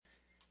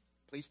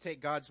Please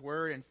take God's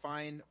word and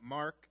find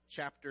Mark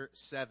chapter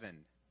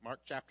 7.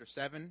 Mark chapter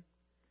 7.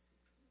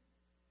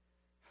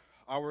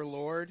 Our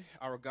Lord,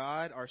 our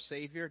God, our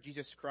Savior,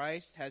 Jesus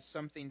Christ, has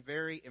something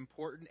very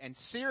important and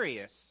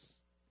serious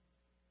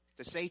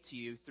to say to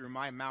you through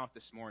my mouth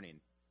this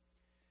morning.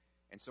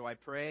 And so I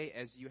pray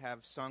as you have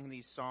sung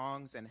these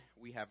songs and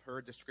we have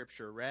heard the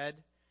scripture read,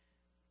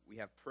 we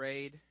have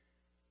prayed,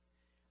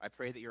 I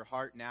pray that your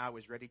heart now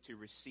is ready to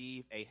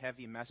receive a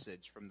heavy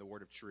message from the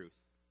word of truth.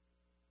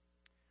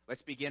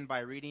 Let's begin by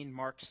reading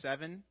Mark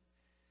 7,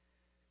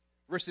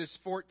 verses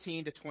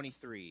 14 to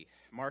 23.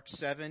 Mark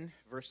 7,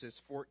 verses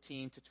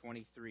 14 to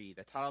 23.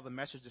 The title of the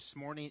message this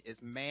morning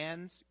is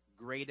Man's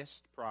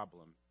Greatest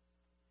Problem.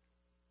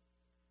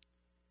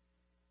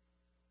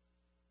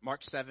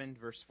 Mark 7,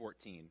 verse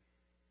 14.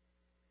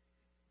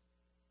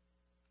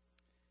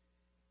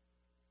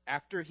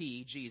 After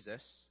he,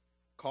 Jesus,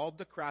 called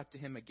the crowd to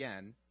him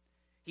again,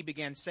 he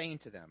began saying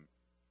to them,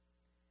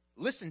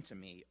 "Listen to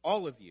me,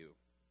 all of you,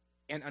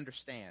 and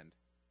understand.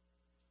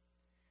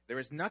 There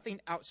is nothing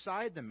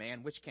outside the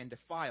man which can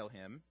defile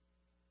him,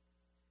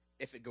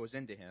 if it goes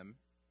into him,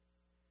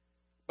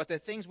 but the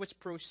things which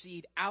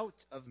proceed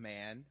out of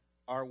man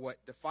are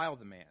what defile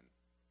the man.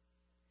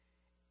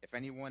 If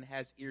anyone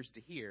has ears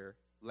to hear,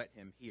 let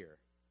him hear."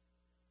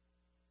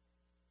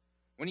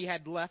 When he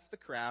had left the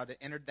crowd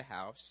and entered the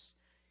house,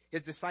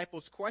 his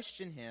disciples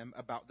questioned him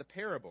about the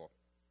parable.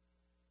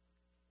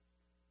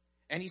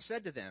 And he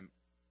said to them,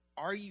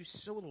 "Are you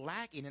so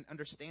lacking in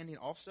understanding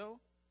also?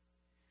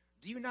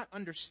 Do you not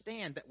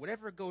understand that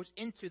whatever goes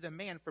into the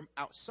man from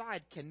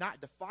outside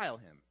cannot defile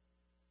him?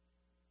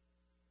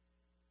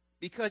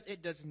 Because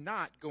it does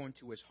not go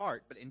into his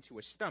heart, but into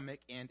his stomach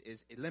and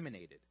is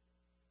eliminated."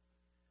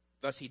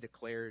 Thus he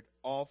declared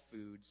all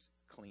foods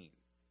clean.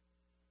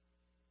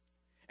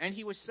 And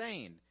he was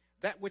saying,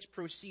 that which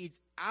proceeds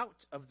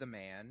out of the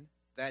man,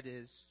 that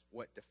is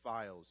what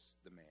defiles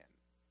the man.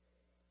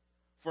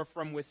 For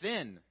from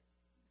within,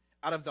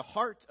 out of the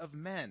heart of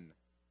men,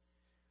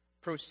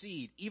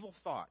 proceed evil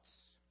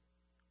thoughts,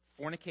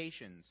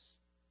 fornications,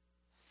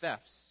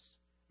 thefts,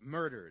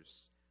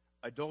 murders,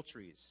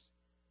 adulteries,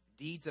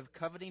 deeds of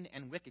coveting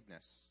and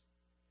wickedness,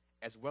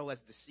 as well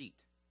as deceit,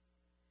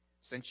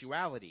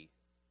 sensuality,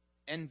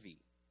 envy,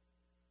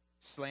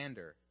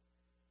 slander,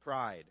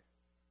 pride,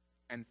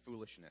 and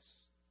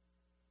foolishness.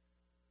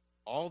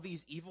 All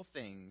these evil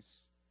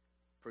things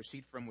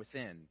proceed from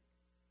within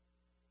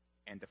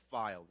and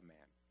defile the man.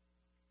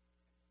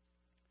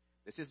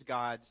 This is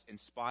God's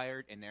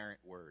inspired,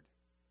 inerrant word.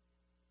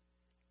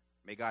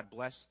 May God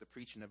bless the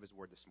preaching of his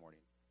word this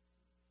morning.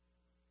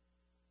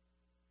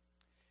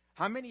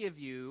 How many of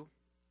you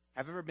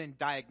have ever been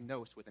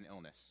diagnosed with an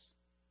illness?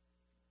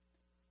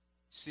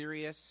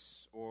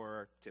 Serious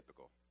or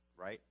typical,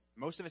 right?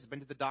 Most of us have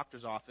been to the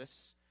doctor's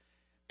office,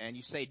 and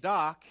you say,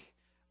 "Doc,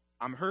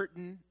 I'm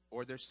hurting,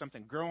 or there's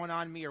something growing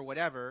on me or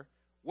whatever.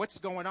 What's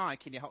going on?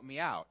 Can you help me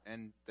out?"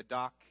 And the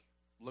doc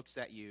looks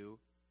at you,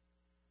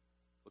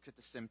 looks at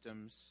the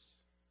symptoms,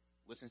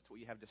 listens to what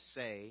you have to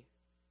say,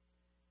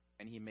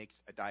 and he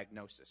makes a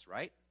diagnosis,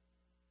 right?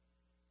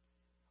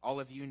 All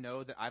of you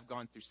know that I've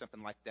gone through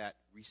something like that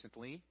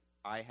recently.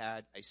 I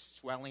had a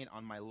swelling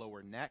on my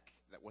lower neck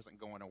that wasn't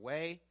going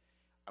away.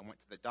 I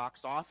went to the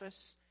doc's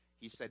office.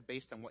 He said,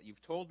 "Based on what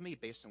you've told me,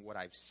 based on what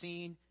I've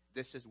seen,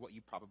 this is what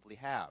you probably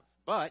have."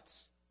 But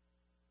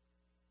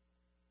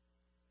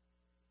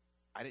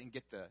I didn't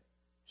get the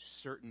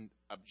certain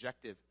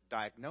objective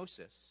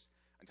diagnosis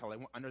until I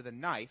went under the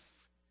knife.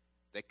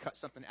 They cut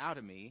something out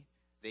of me.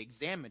 They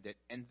examined it.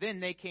 And then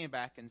they came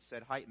back and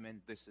said,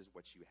 "Heitman, this is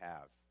what you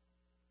have."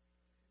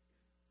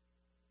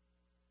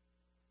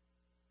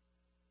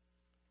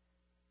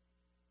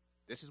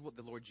 This is what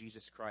the Lord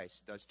Jesus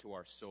Christ does to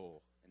our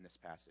soul in this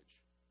passage.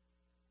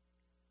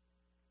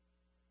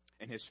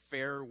 In his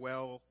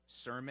farewell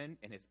sermon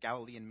in his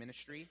Galilean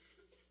ministry,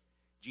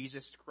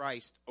 Jesus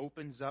Christ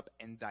opens up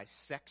and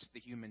dissects the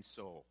human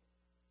soul.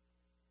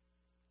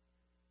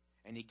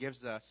 And he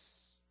gives us,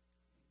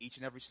 each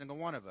and every single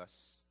one of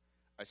us,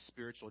 a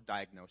spiritual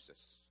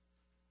diagnosis.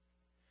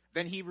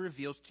 Then he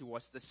reveals to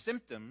us the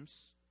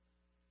symptoms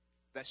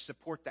that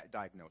support that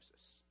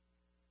diagnosis.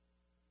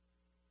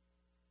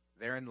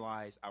 Therein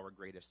lies our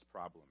greatest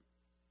problem.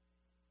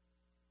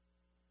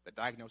 The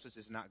diagnosis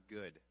is not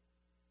good.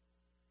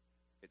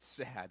 It's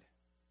sad.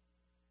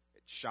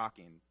 It's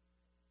shocking.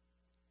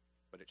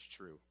 But it's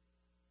true.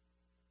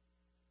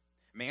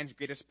 Man's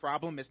greatest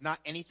problem is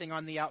not anything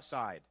on the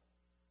outside.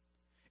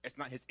 It's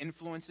not his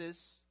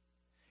influences.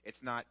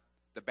 It's not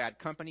the bad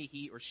company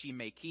he or she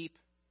may keep.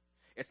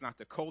 It's not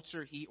the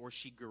culture he or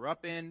she grew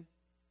up in.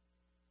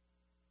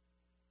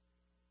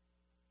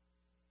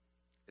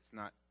 It's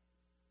not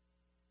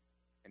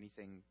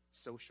anything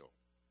social.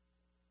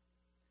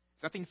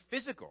 It's nothing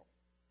physical.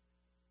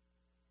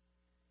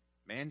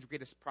 Man's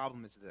greatest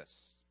problem is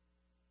this.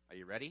 Are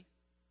you ready?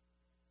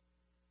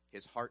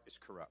 His heart is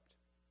corrupt.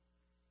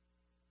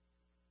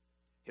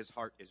 His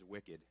heart is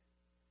wicked.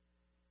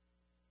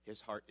 His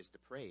heart is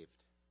depraved.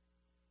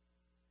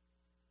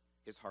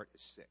 His heart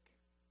is sick.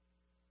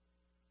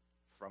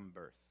 from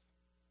birth.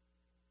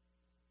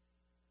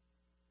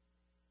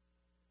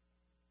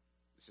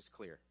 This is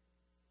clear.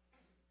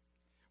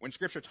 When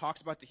Scripture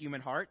talks about the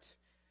human heart,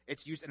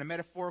 it's used in a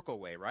metaphorical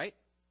way, right?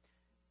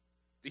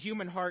 The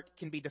human heart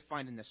can be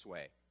defined in this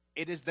way.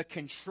 It is the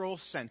control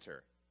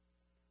center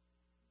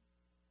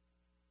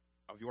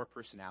of your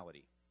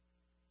personality.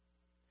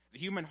 The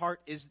human heart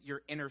is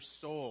your inner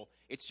soul.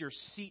 It's your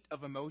seat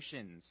of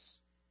emotions.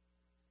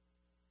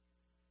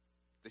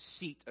 The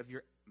seat of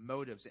your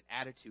motives and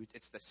attitudes.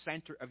 It's the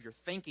center of your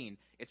thinking.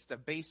 It's the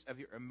base of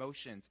your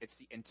emotions. It's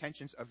the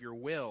intentions of your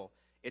will.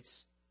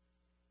 It's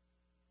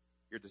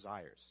your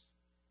desires.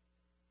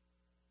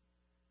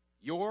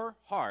 Your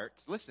heart,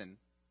 listen,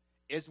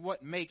 is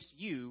what makes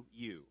you,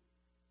 you.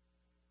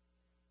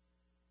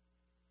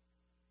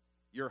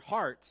 Your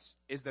heart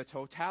is the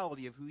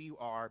totality of who you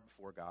are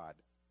before God.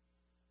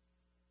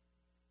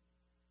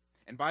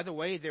 And by the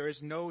way, there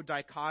is no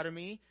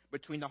dichotomy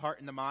between the heart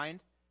and the mind,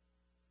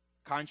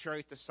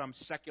 contrary to some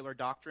secular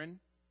doctrine.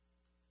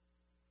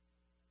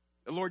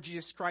 The Lord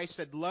Jesus Christ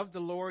said, love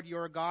the Lord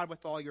your God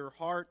with all your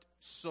heart,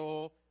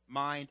 soul,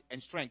 mind,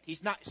 and strength.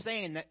 He's not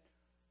saying that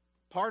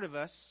part of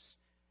us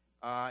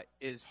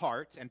is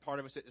heart, and part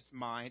of us is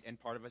mind, and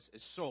part of us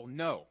is soul.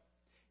 No.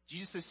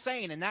 Jesus is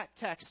saying in that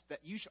text that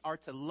you are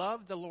to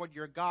love the Lord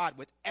your God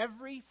with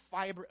every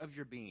fiber of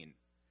your being.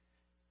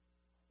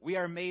 We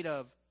are made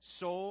of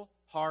soul,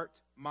 heart,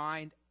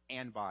 mind,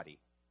 and body.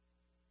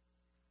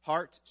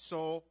 Heart,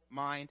 soul,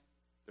 mind,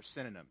 they're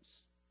synonyms.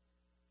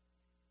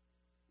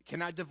 You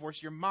cannot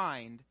divorce your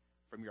mind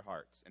from your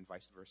heart, and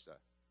vice versa.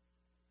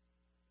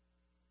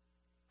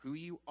 Who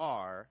you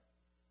are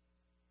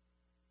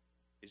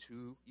is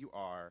who you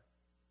are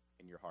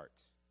in your heart.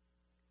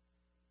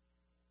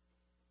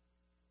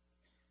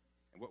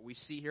 And what we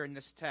see here in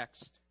this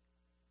text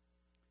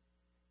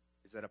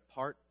is that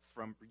apart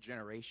from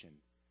regeneration,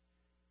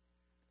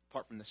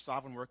 apart from the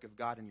sovereign work of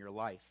God in your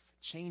life,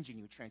 changing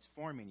you,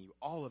 transforming you,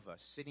 all of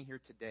us sitting here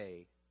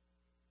today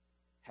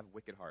have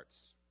wicked hearts.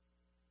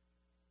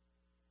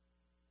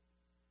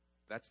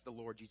 That's the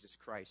Lord Jesus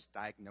Christ's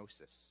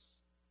diagnosis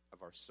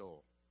of our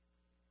soul.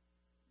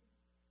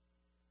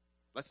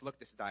 Let's look at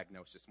this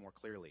diagnosis more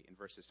clearly in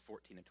verses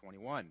 14 and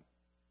 21.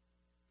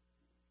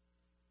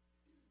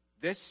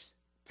 This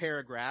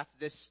paragraph,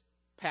 this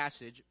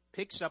passage,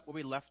 picks up where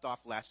we left off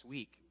last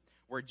week,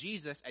 where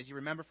Jesus, as you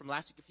remember from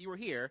last week if you were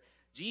here,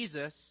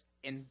 Jesus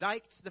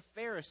indicts the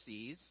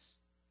Pharisees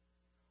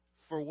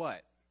for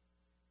what?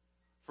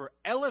 For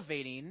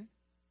elevating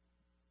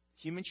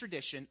human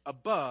tradition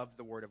above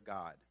the Word of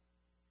God.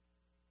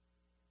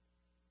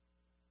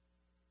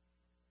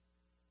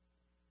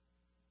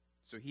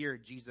 So here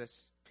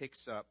Jesus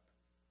picks up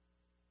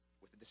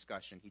with the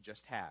discussion he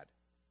just had.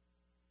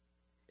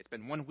 It's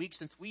been 1 week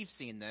since we've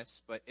seen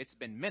this, but it's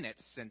been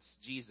minutes since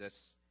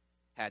Jesus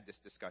had this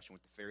discussion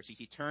with the Pharisees.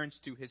 He turns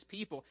to his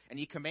people and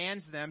he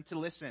commands them to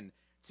listen,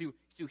 to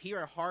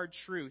hear a hard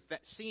truth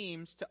that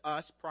seems to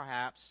us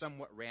perhaps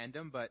somewhat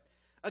random, but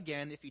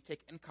again, if you take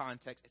it in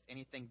context, it's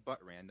anything but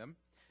random.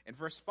 In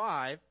verse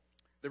 5,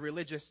 the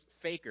religious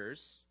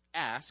fakers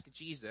ask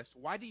Jesus,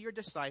 why do your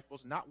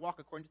disciples not walk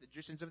according to the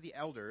traditions of the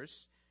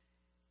elders,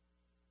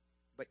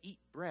 but eat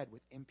bread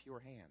with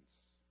impure hands?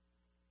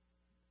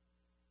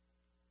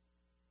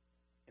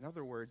 In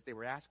other words, they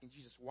were asking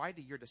Jesus, why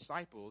do your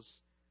disciples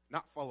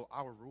not follow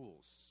our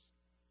rules?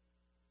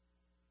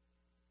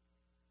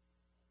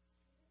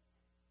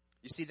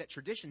 You see, that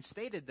tradition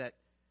stated that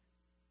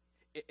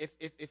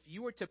if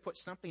you were to put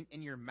something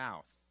in your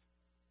mouth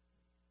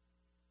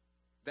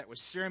that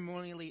was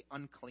ceremonially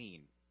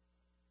unclean,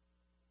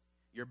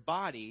 your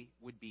body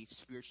would be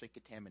spiritually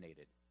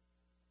contaminated.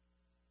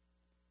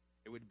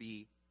 It would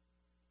be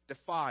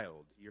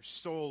defiled. Your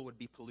soul would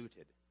be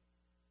polluted.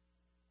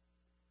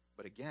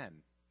 But again,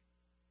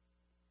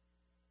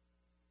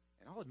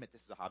 and I'll admit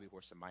this is a hobby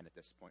horse of mine at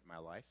this point in my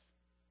life,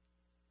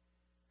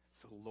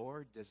 the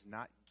Lord does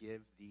not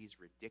give these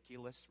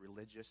ridiculous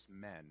religious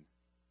men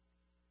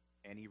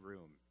any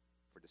room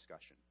for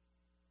discussion.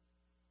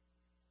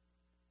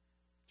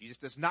 Jesus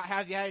does not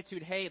have the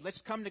attitude, hey,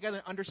 let's come together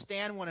and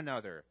understand one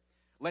another.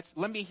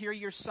 Let me hear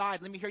your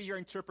side. Let me hear your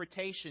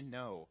interpretation.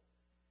 No.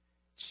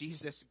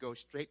 Jesus goes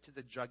straight to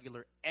the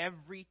jugular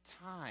every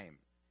time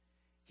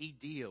he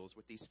deals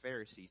with these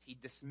Pharisees. He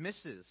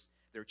dismisses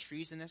their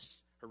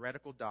treasonous,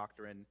 heretical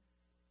doctrine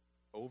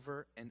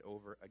over and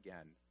over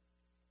again.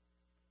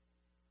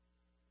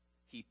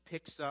 He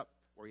picks up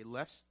where he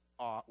left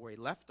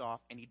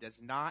off, and he does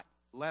not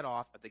let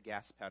off at the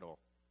gas pedal.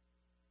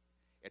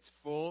 It's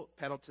full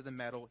pedal to the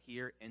metal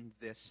here in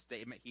this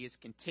statement. He is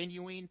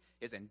continuing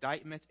his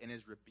indictment and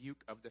his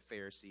rebuke of the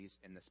Pharisees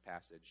in this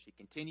passage. He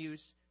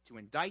continues to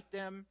indict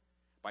them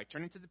by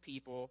turning to the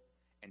people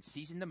and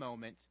seizing the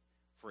moment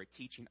for a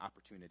teaching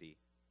opportunity.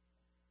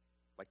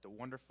 Like the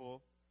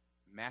wonderful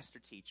master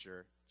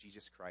teacher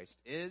Jesus Christ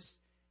is,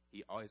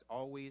 he is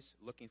always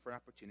looking for an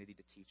opportunity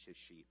to teach his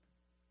sheep.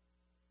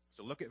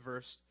 So look at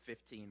verse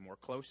 15 more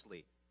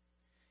closely.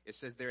 It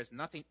says, there is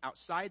nothing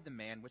outside the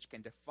man which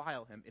can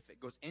defile him if it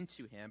goes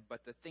into him,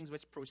 but the things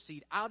which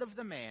proceed out of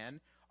the man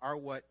are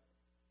what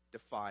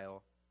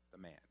defile the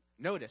man.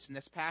 Notice in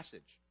this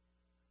passage,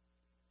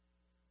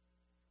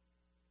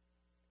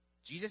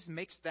 Jesus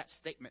makes that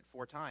statement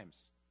 4 times.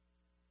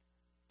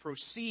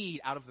 Proceed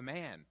out of the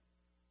man.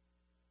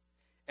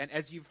 And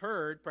as you've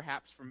heard,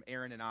 perhaps from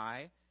Aaron and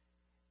I,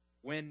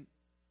 when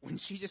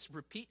Jesus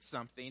repeats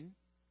something,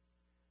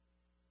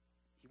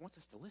 he wants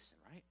us to listen,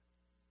 right?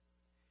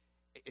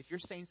 If you're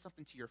saying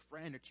something to your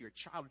friend or to your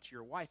child or to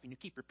your wife and you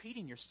keep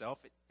repeating yourself,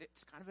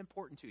 it's kind of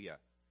important to you.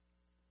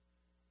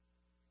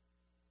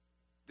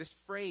 This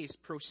phrase,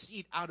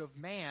 proceed out of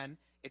man,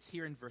 it's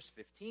here in verse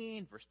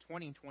 15, verse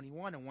 20 and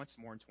 21, and once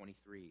more in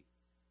 23.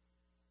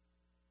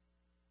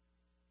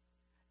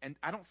 And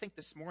I don't think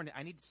this morning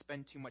I need to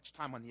spend too much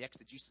time on the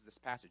exegesis of this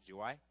passage, do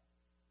I?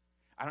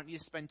 I don't need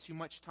to spend too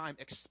much time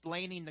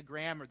explaining the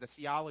grammar, the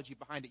theology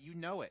behind it. You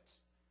know it.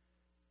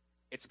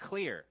 It's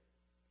clear.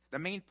 The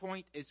main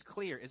point is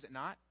clear, is it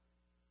not?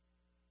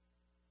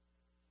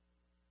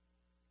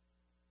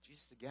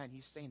 Jesus, again,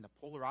 he's saying the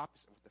polar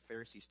opposite of what the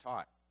Pharisees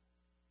taught.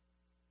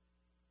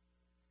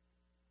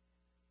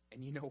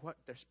 And you know what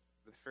the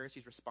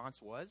Pharisees'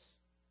 response was?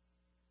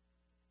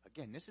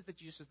 Again, this is the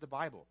Jesus of the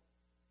Bible.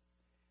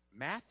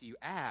 Matthew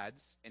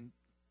adds in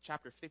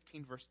chapter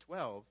 15, verse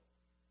 12,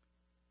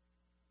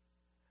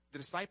 the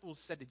disciples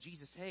said to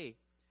Jesus, hey,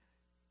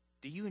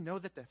 do you know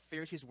that the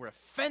Pharisees were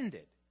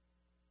offended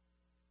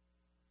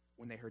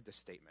when they heard this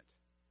statement?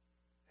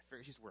 The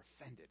Pharisees were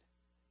offended.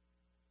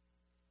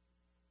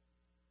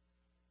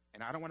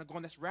 And I don't want to go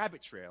on this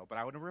rabbit trail, but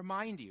I want to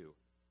remind you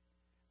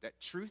that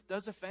truth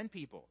does offend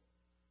people.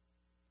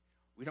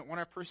 We don't want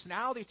our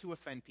personality to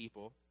offend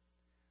people,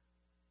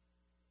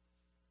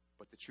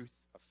 but the truth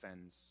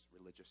offends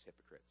religious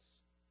hypocrites.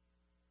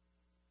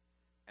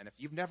 And if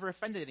you've never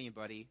offended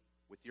anybody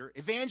with your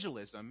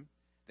evangelism,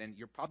 then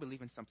you're probably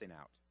leaving something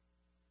out.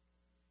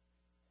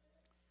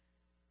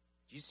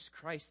 Jesus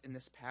Christ in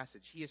this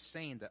passage, he is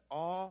saying that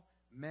all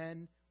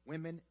men,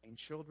 women, and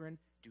children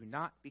do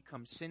not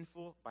become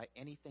sinful by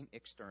anything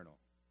external.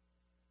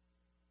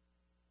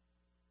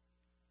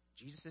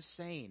 Jesus is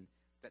saying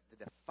that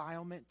the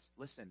defilement,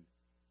 listen,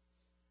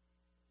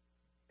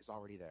 is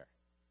already there.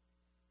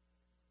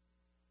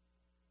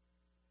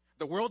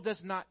 The world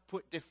does not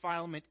put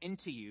defilement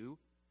into you.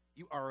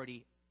 You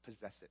already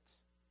possess it.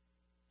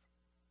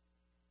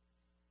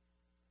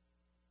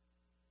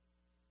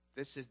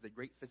 This is the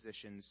great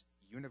physician's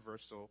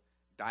universal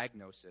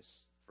diagnosis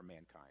for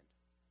mankind.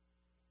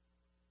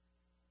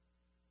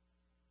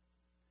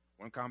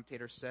 One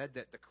commentator said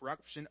that the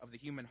corruption of the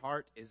human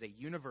heart is a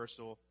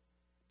universal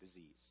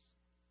disease.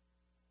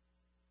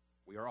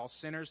 We are all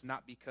sinners,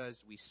 not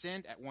because we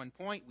sinned at one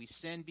point. We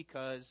sin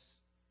because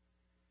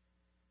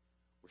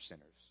we're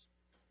sinners.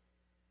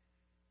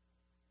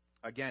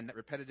 Again, that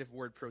repetitive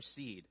word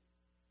proceed,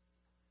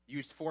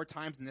 used 4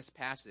 times in this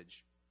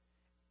passage,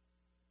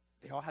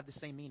 they all have the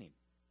same meaning.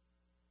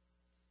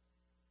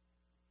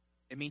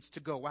 It means to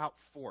go out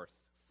forth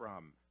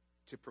from,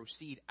 to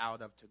proceed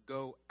out of, to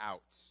go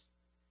out.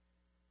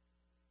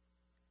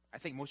 I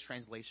think most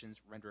translations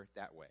render it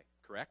that way,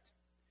 correct?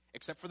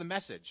 Except for the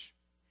Message.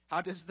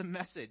 How does the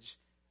Message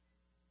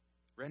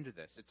render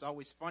this? It's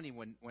always funny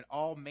when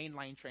all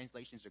mainline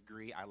translations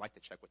agree. I like to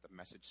check what the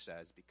Message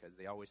says because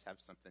they always have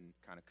something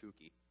kind of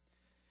kooky.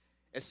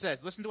 It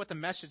says, listen to what the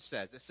Message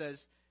says. It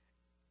says,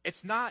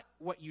 it's not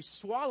what you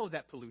swallow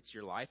that pollutes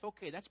your life.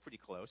 Okay, that's pretty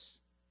close.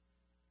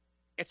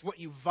 It's what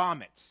you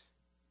vomit.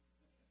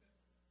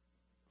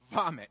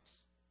 Vomit.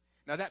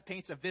 Now that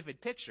paints a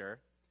vivid picture,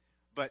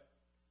 but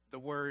the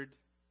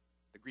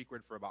Greek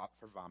word for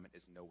vomit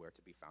is nowhere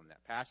to be found in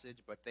that passage,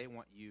 but they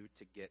want you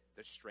to get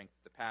the strength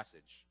of the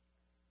passage.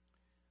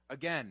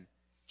 Again,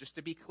 just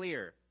to be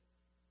clear,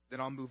 then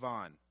I'll move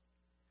on.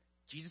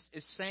 Jesus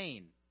is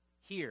saying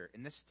here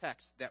in this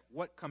text that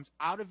what comes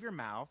out of your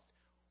mouth,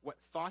 what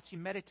thoughts you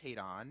meditate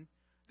on,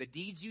 the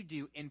deeds you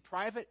do in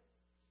private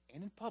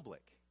and in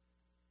public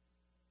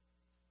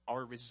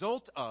are a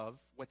result of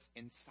what's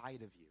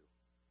inside of you.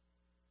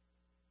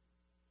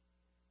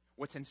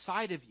 What's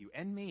inside of you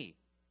and me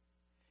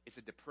is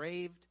a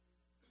depraved,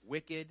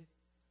 wicked,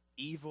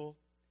 evil,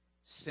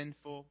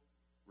 sinful,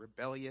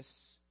 rebellious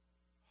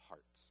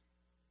heart.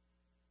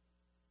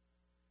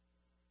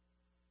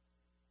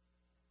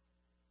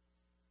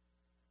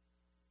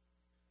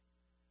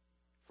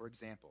 For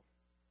example,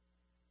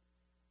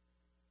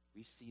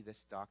 we see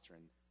this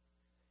doctrine,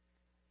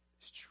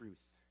 this truth,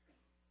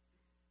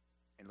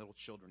 in little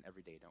children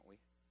every day, don't we?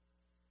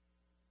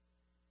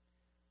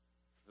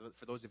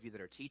 For those of you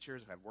that are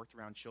teachers, who have worked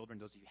around children,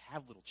 those of you who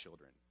have little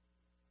children,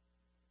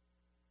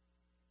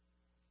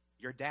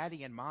 your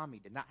daddy and mommy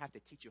did not have to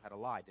teach you how to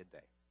lie, did they?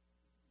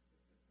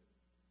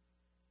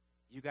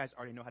 You guys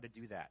already know how to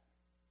do that.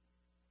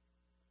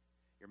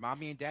 Your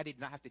mommy and daddy did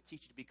not have to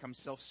teach you to become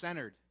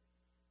self-centered.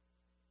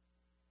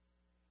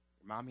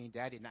 Your mommy and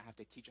daddy did not have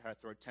to teach you how to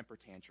throw a temper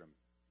tantrum.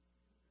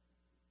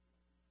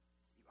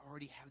 You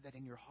already have that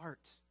in your heart.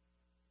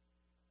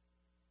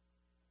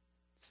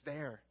 It's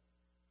there.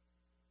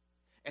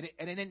 And it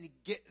didn't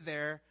get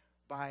there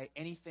by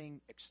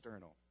anything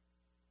external.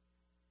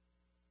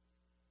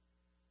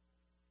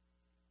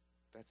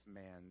 That's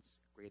man's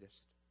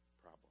greatest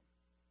problem.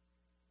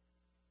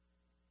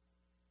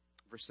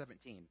 Verse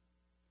 17.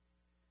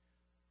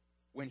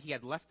 When he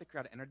had left the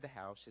crowd and entered the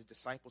house, his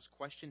disciples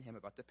questioned him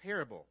about the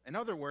parable. In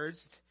other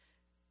words,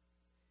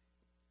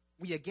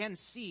 we again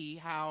see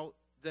how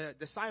the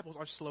disciples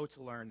are slow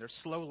to learn. They're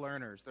slow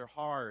learners. They're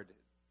hard.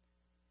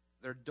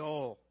 They're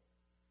dull.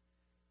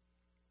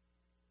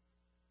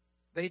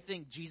 They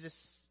think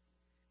Jesus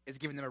is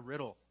giving them a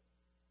riddle.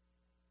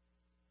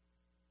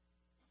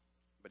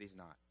 But he's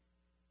not.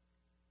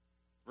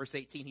 Verse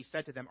 18, he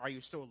said to them, "Are you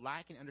so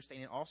lacking in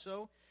understanding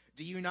also?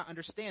 Do you not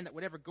understand that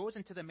whatever goes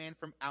into the man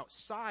from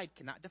outside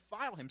cannot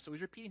defile him?" So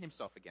he's repeating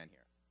himself again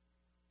here.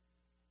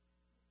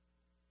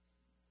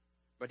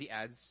 But he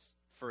adds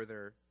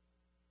further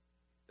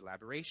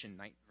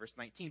elaboration, verse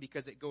 19,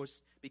 because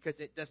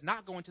it does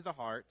not go into the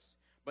heart,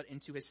 but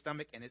into his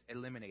stomach and is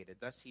eliminated.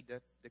 Thus he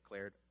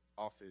declared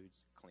all foods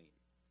clean.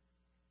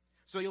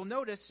 So you'll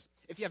notice,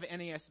 if you have an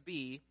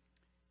NASB,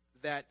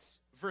 that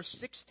verse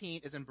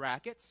 16 is in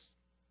brackets.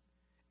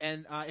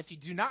 And if you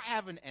do not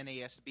have an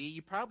NASB,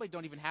 you probably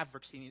don't even have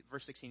verse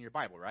 16 in your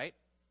Bible, right?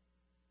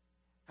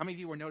 How many of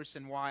you were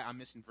noticing why I'm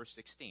missing verse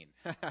 16?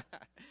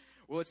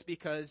 Well, it's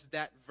because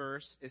that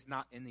verse is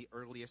not in the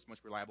earliest,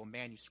 most reliable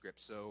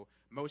manuscript. So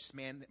most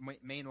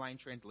mainline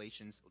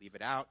translations leave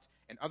it out.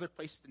 And other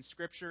places in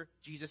Scripture,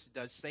 Jesus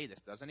does say this,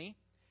 doesn't he?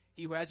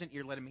 He who has an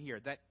ear, let him hear.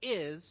 That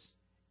is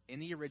in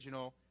the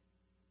original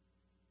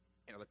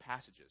in other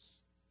passages.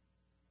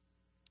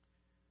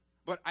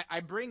 But I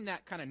bring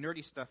that kind of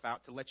nerdy stuff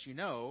out to let you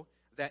know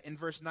that in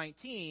verse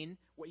 19,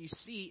 what you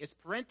see is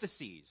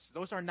parentheses.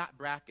 Those are not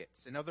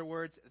brackets. In other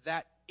words,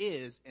 that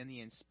is in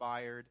the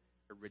inspired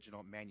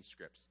original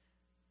manuscripts.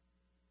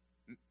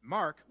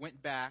 Mark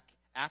went back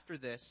after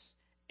this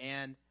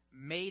and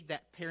made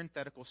that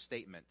parenthetical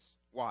statement.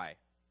 Why?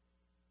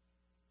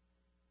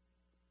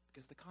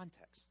 Because the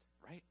context,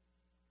 right?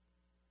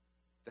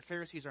 The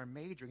Pharisees are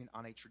majoring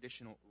on a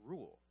traditional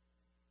rule.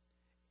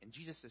 And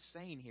Jesus is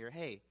saying here,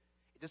 hey,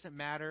 it doesn't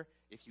matter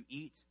if you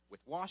eat with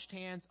washed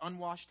hands,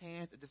 unwashed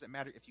hands. It doesn't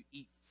matter if you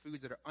eat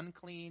foods that are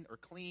unclean or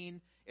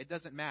clean. It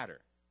doesn't matter.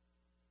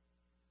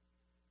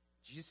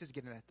 Jesus is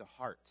getting at the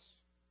heart.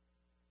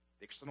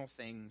 The external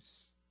things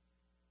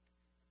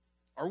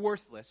are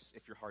worthless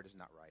if your heart is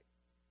not right.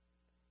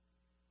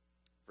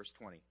 Verse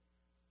 20.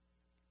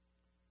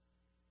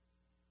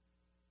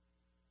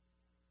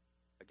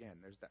 Again,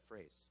 there's that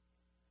phrase.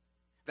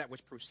 That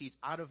which proceeds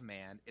out of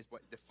man is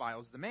what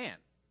defiles the man.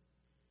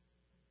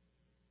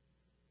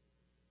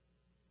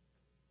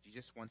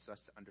 Jesus wants us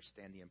to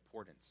understand the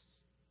importance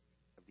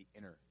of the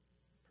inner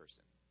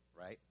person,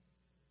 right?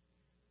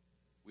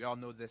 We all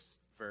know this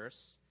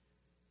verse.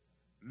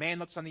 Man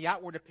looks on the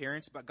outward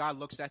appearance, but God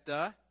looks at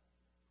the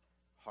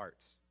heart.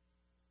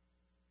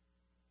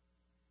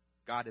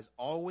 God is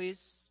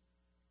always,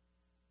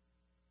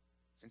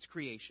 since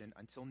creation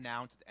until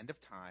now, to the end of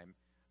time,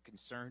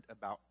 concerned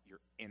about your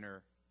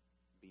inner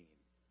being.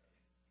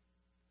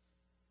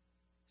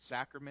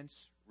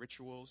 Sacraments,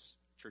 rituals,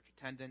 church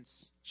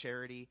attendance,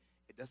 charity,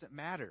 it doesn't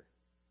matter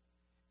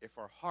if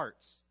our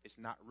heart is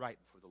not right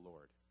before the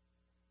Lord.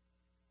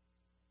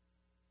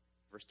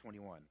 Verse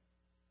 21.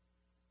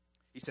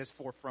 He says,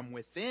 for from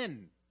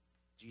within,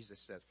 Jesus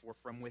says, for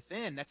from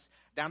within, that's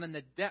down in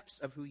the depths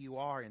of who you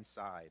are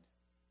inside.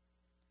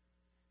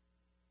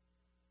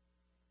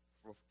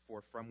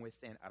 For from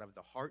within, out of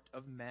the heart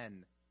of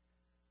men,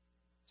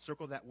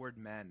 circle that word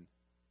men.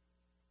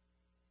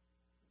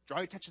 Draw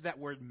your attention to that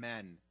word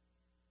men.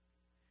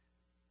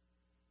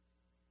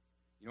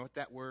 You know what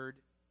that word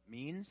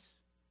means?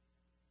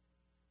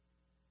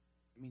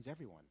 It means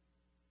everyone.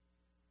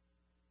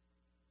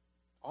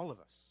 All of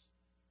us.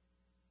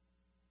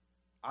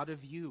 Out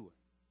of you.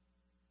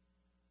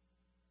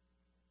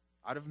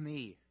 Out of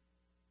me.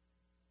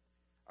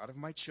 Out of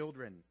my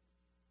children.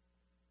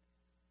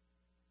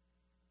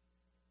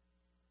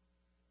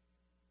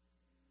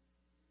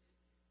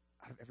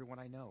 Out of everyone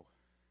I know.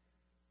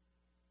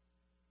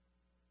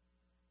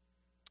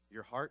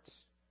 Your heart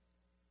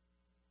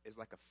is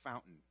like a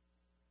fountain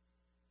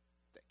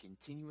that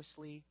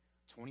continuously,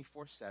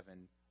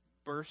 24/7,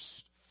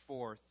 bursts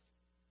forth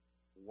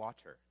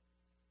water.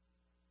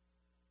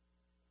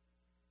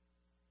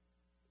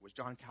 It was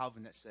John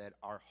Calvin that said,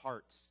 our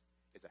heart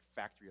is a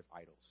factory of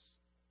idols.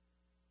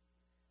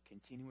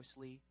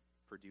 Continuously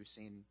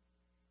producing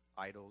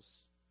idols,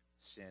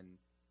 sin,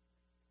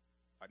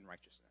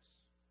 unrighteousness.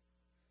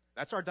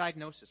 That's our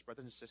diagnosis,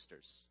 brothers and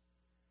sisters.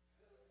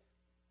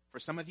 For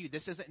some of you,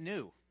 this isn't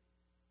new.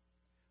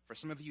 For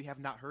some of you, have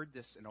not heard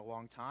this in a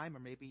long time or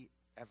maybe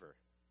ever.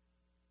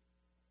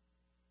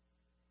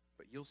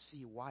 But you'll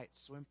see why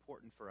it's so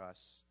important for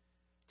us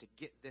to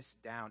get this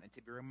down and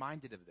to be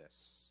reminded of this.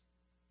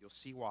 You'll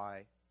see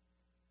why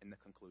in the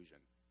conclusion.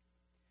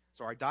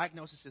 So our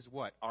diagnosis is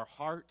what? Our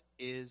heart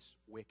is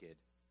wicked.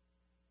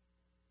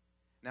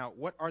 Now,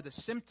 what are the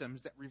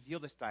symptoms that reveal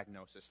this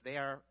diagnosis? They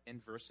are in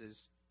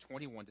verses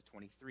 21 to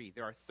 23.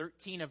 There are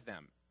 13 of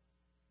them.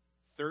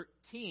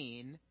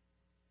 13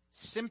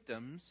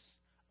 symptoms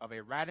of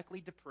a radically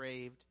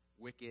depraved,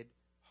 wicked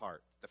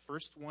heart. The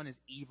first one is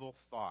evil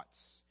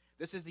thoughts.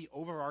 This is the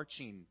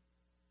overarching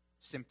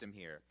symptom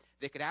here.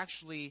 They could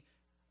actually,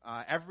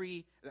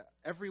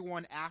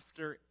 everyone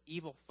after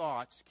evil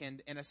thoughts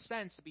can, in a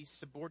sense, be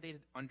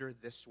subordinated under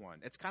this one.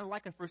 It's kind of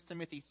like in 1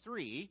 Timothy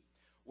 3,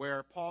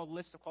 where Paul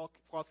lists the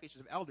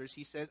qualifications of elders.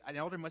 He says an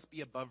elder must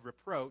be above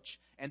reproach,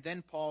 and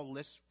then Paul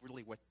lists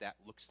really what that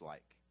looks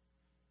like.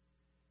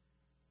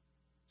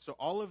 So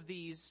all of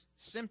these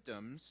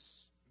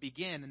symptoms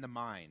begin in the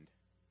mind.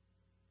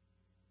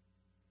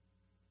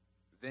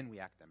 Then we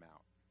act them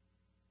out.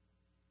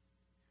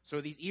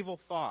 So these evil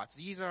thoughts,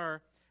 these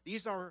are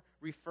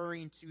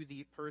referring to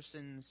the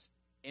person's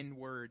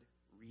inward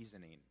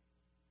reasoning,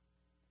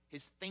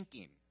 his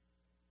thinking.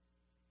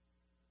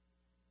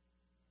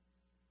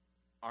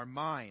 Our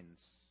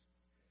minds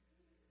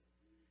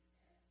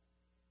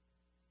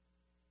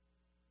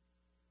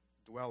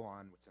dwell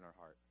on what's in our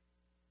heart.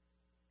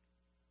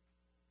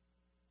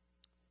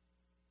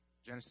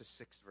 Genesis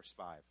 6, verse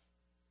 5.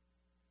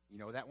 You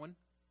know that one?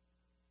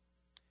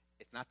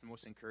 It's not the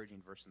most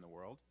encouraging verse in the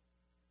world,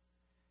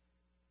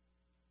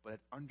 but it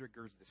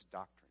undergirds this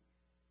doctrine.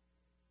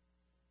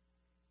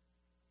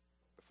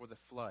 Before the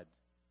flood,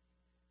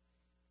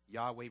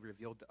 Yahweh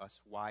revealed to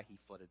us why he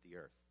flooded the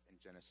earth. In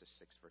Genesis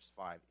 6, verse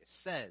 5, it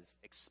says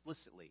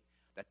explicitly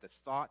that the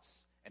thoughts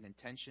and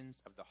intentions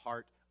of the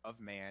heart of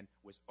man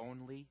was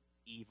only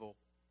evil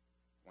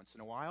once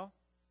in a while,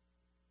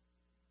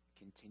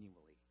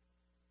 continually.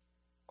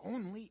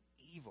 Only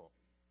evil.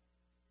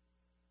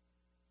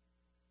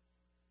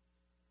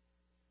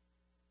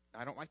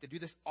 Now, I don't like to do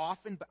this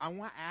often, but I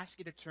want to ask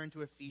you to turn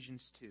to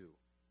Ephesians 2.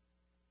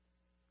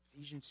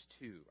 Ephesians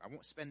 2. I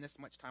won't spend this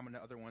much time on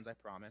the other ones, I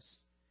promise.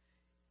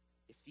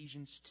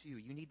 Ephesians 2.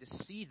 You need to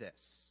see this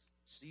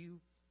so you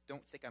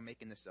don't think I'm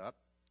making this up,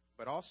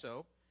 but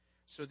also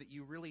so that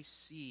you really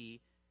see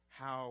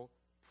how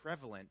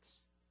prevalent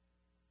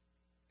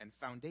and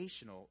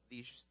foundational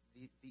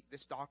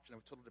this doctrine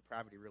of total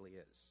depravity really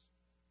is.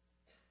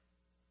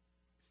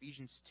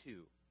 Ephesians 2.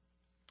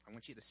 I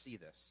want you to see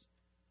this.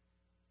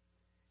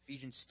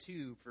 Ephesians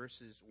 2,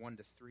 verses 1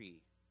 to 3.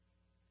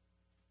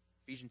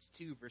 Ephesians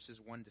 2, verses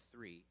 1 to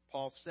 3.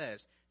 Paul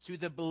says, to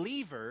the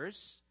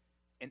believers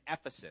in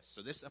Ephesus.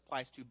 So this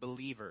applies to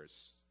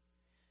believers.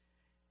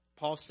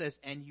 Paul says,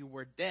 and you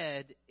were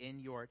dead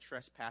in your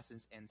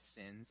trespasses and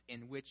sins,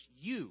 in which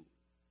you,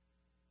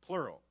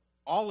 plural,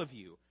 all of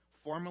you,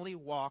 formerly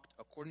walked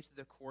according to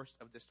the course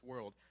of this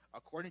world,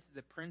 according to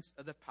the prince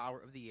of the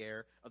power of the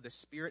air, of the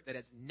spirit that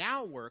is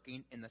now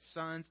working in the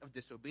sons of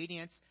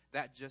disobedience.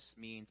 That just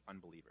means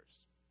unbelievers.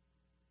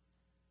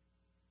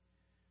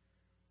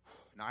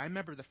 Now, I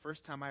remember the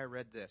first time I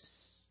read this,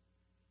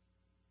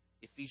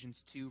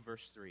 Ephesians 2,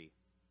 verse 3.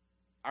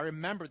 I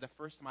remember the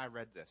first time I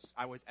read this.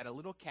 I was at a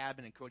little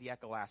cabin in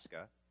Kodiak,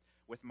 Alaska,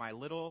 with my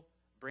little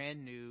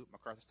brand new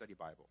MacArthur Study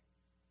Bible.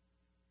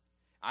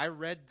 I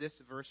read this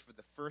verse for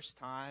the first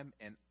time,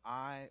 and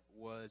I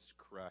was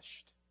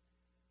crushed.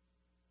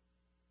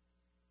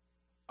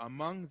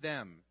 Among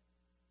them,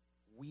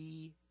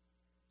 we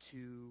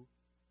too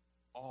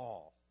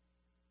all.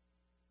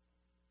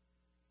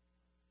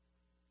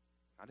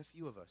 Not a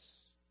few of us.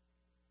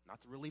 Not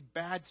the really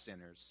bad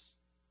sinners.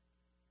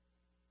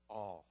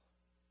 All.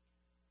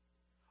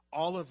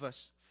 All of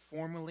us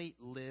formerly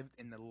lived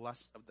in the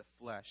lusts of the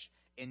flesh,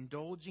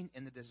 indulging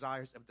in the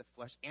desires of the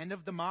flesh and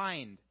of the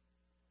mind.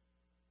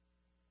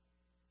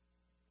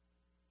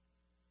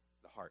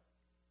 The heart.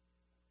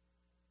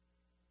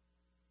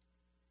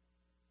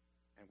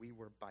 And we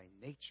were by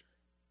nature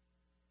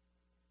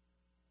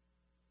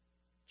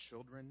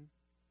children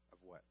of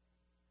what?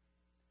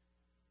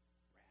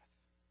 Wrath.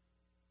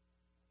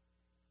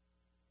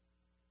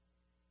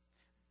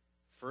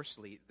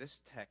 Firstly,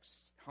 this text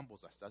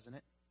humbles us, doesn't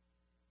it?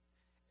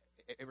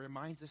 It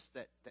reminds us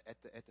that at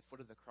the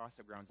foot of the cross,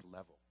 the ground's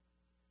level.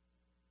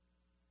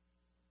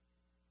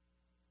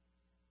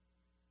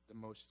 The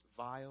most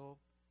vile,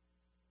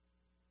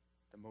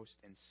 the most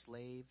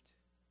enslaved,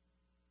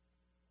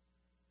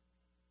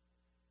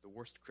 the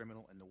worst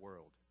criminal in the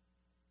world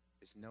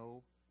is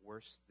no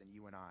worse than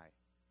you and I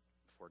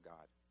before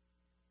God.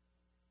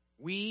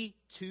 We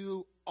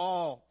too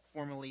all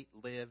formerly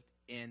lived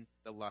in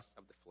the lust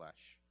of the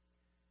flesh.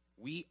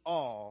 We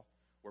all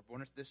were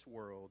born into this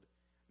world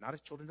not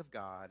as children of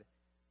God,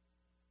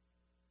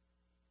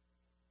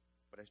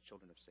 but as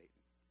children of Satan.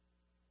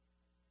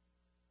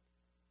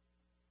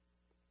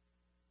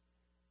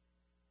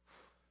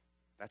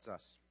 That's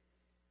us,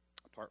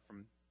 apart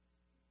from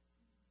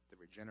the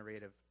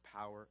regenerative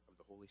power of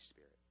the Holy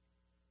Spirit.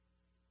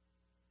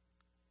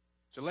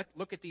 So let's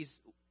look at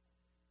these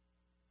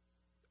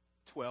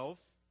 12.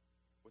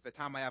 With the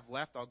time I have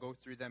left, I'll go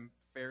through them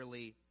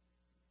fairly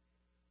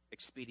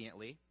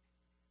expediently.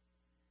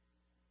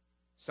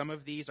 Some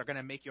of these are going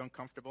to make you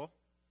uncomfortable.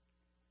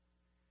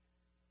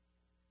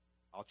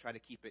 I'll try to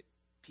keep it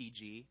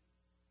PG.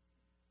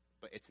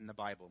 but it's in the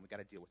Bible, and we got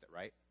to deal with it,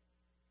 right?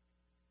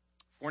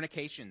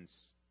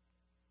 Fornications.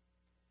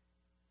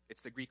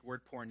 It's the Greek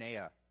word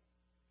porneia,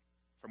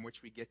 from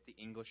which we get the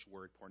English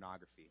word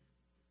pornography.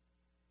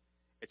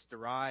 It's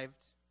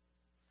derived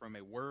from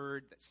a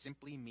word that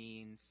simply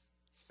means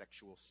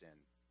sexual sin.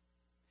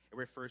 It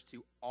refers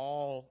to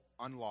all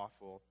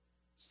unlawful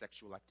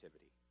sexual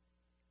activity.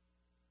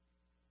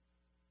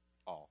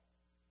 All.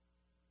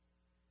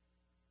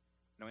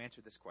 Now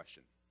answer this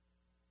question.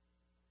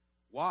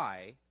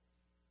 Why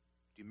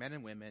do men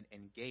and women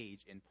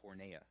engage in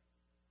porneia?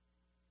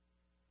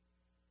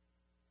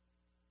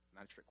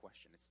 Not a trick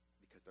question. It's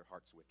because their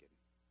heart's wicked.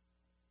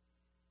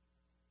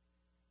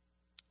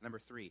 Number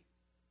 3,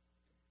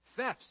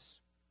 thefts.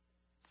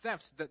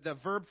 Thefts. The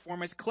verb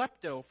form is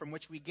klepto, from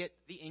which we get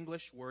the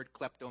English word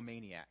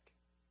kleptomaniac.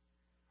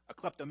 A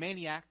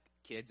kleptomaniac,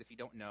 kids, if you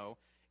don't know,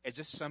 is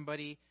just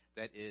somebody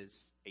that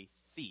is a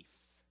thief,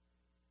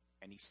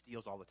 and he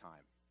steals all the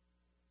time.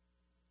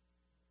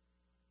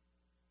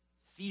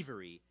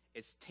 Thievery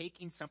is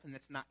taking something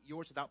that's not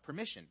yours without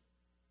permission.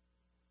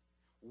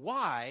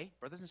 Why,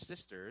 brothers and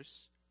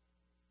sisters,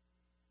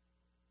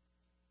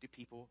 do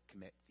people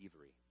commit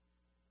thievery?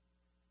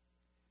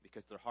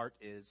 Because their heart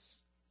is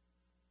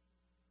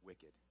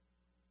wicked.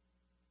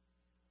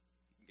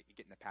 You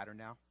getting the pattern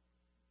now?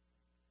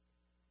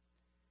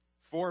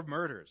 4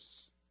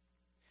 murders.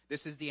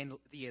 This is the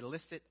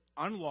illicit,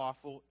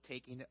 unlawful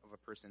taking of a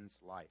person's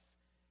life.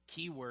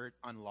 Keyword,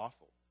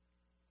 unlawful.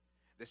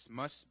 This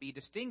must be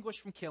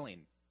distinguished from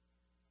killing.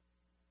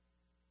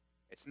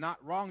 It's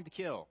not wrong to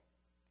kill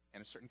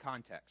in a certain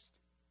context.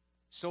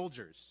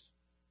 Soldiers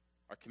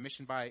are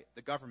commissioned by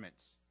the government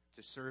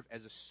to serve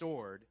as a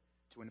sword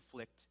to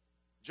inflict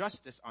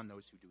justice on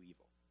those who do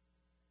evil.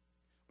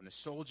 When a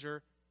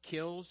soldier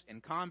kills in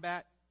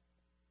combat,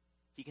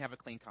 he can have a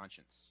clean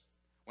conscience.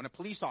 When a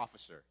police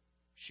officer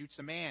shoots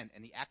a man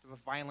in the act of a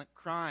violent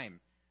crime,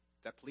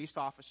 that police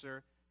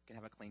officer can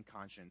have a clean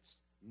conscience,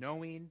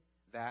 knowing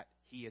that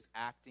he is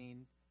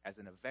acting as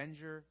an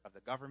avenger of the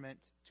government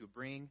to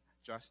bring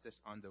justice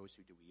on those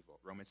who do evil.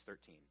 Romans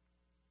 13.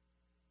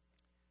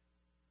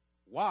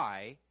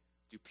 Why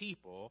do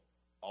people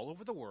all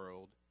over the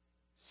world,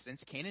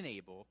 since Cain and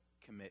Abel,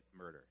 commit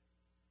murder?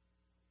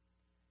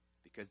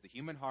 Because the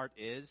human heart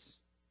is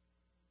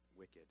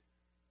wicked.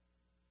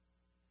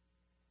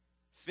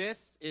 5th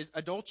is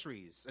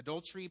adulteries.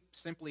 Adultery,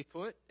 simply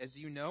put, as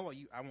you know,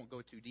 I won't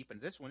go too deep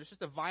into this one, it's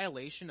just a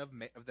violation of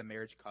the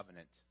marriage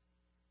covenant,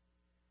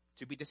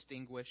 to be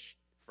distinguished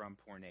from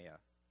porneia,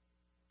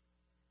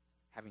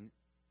 having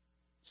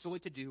solely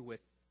to do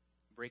with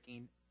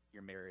breaking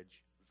your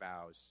marriage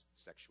vows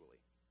sexually.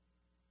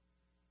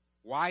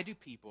 Why do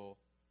people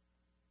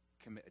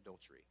commit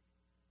adultery?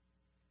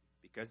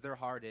 Because their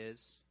heart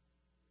is,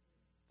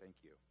 thank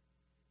you.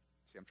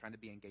 See, I'm trying to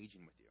be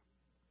engaging with you.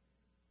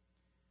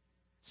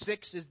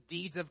 6 is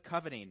deeds of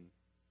coveting.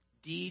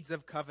 Deeds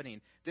of coveting.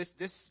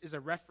 This is a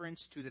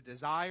reference to the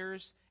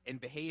desires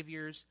and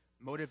behaviors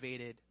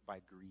motivated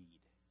by greed.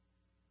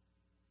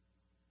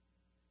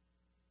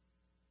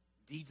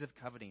 Deeds of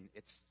coveting.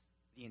 It's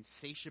the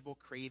insatiable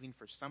craving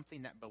for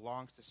something that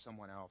belongs to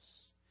someone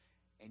else.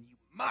 And you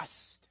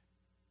must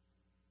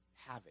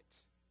have it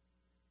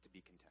to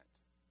be content.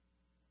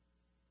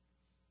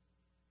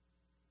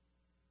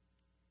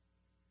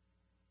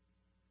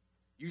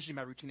 Usually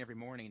my routine every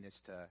morning is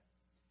to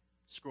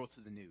scroll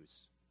through the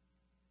news.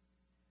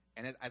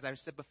 And as I've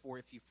said before,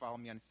 if you follow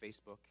me on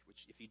Facebook,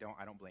 which if you don't,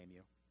 I don't blame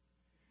you.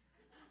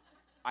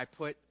 I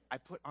put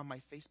on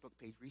my Facebook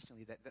page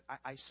recently that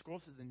I scroll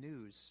through the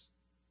news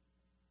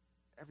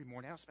every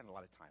morning. I don't spend a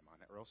lot of time on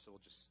it, or else it will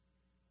just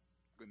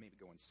maybe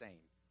go insane.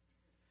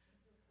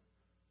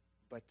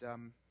 But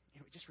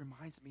it just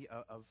reminds me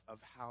of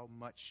how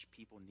much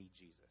people need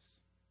Jesus,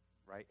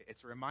 right?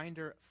 It's a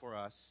reminder for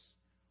us,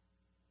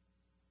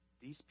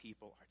 these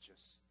people are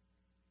just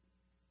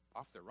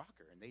off their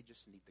rocker, and they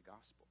just need the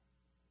gospel.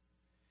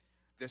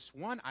 This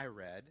one I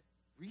read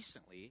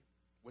recently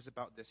was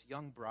about this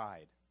young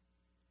bride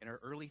in her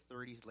early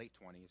 30s, late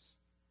 20s.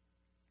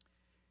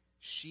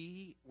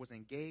 She was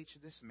engaged to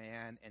this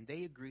man, and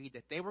they agreed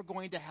that they were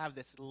going to have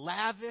this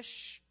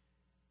lavish,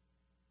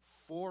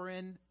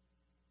 foreign,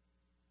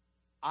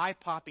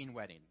 eye-popping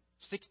wedding,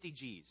 60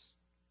 G's.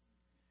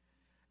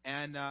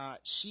 And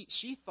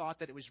she thought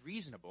that it was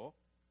reasonable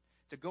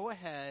to go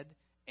ahead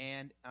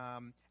and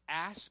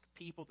ask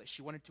people that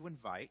she wanted to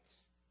invite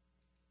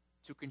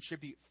to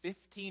contribute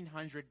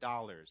 $1,500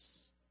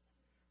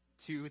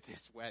 to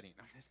this wedding.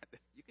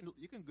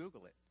 You can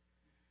Google it.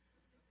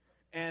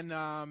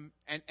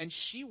 And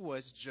she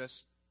was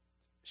just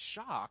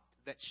shocked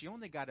that she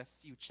only got a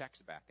few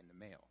checks back in the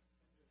mail.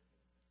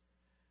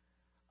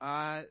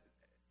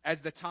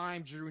 As the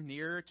time drew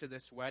near to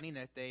this wedding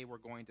that they were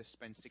going to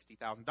spend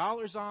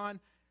 $60,000 on,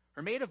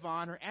 her maid of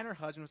honor and her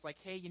husband was like,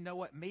 hey, you know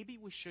what? Maybe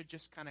we should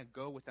just kind of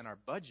go within our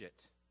budget.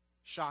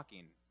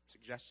 Shocking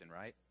suggestion,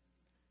 right?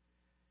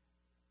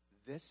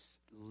 This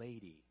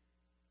lady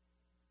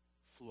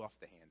flew off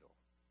the handle.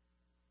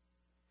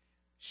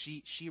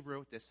 She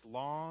wrote this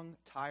long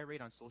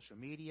tirade on social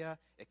media.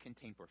 It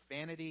contained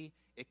profanity.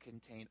 It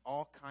contained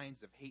all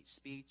kinds of hate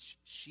speech.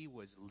 She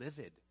was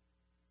livid.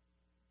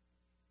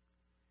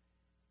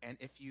 And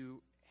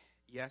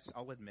yes,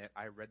 I'll admit,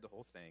 I read the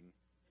whole thing.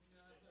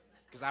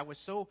 Because I was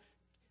so,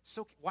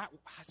 why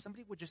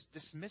somebody would just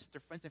dismiss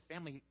their friends and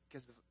family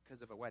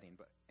because of a wedding.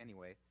 But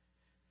anyway,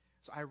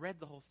 so I read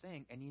the whole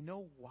thing. And you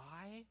know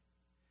why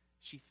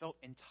she felt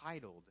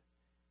entitled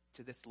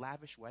to this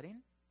lavish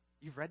wedding?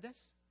 You've read this?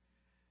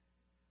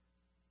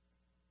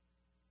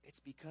 It's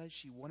because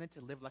she wanted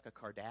to live like a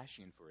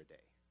Kardashian for a day.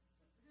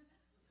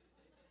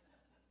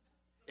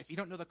 If you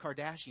don't know the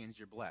Kardashians,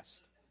 you're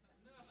blessed.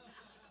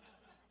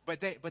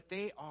 But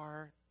they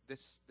are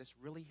this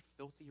really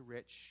filthy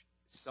rich,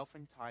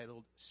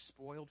 self-entitled,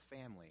 spoiled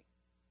family.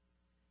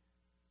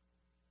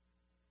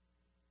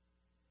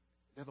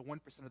 They're the 1%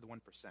 of the 1%.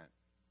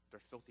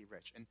 They're filthy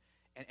rich.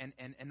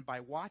 And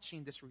by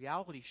watching this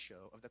reality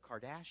show of the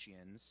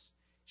Kardashians,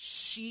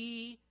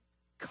 she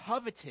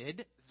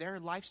coveted their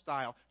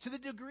lifestyle to the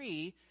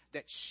degree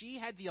that she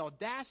had the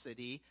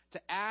audacity to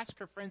ask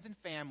her friends and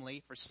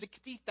family for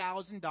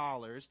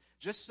 $60,000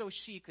 just so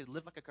she could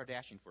live like a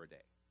Kardashian for a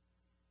day.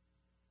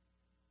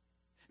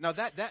 Now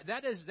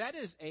that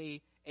is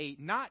a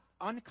not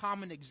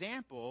uncommon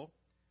example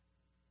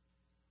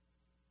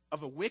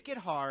of a wicked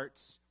heart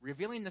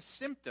revealing the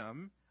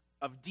symptom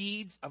of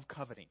deeds of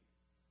coveting.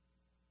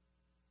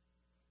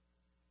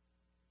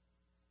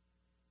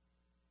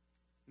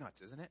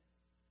 Nuts, isn't it?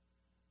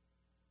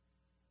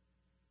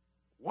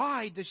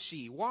 Why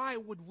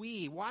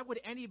would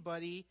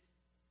anybody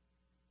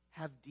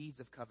have deeds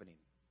of coveting?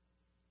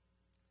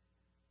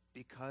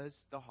 Because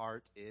the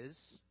heart is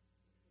wicked.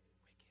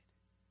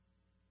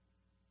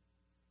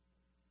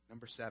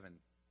 Number 7,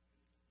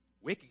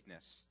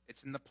 wickedness.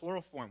 It's in the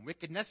plural form,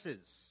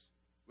 wickednesses.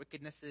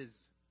 Wickednesses.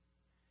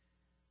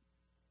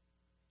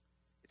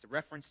 It's a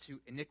reference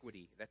to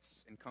iniquity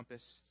that's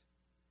encompassed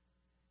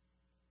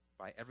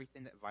by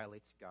everything that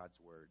violates God's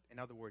word. In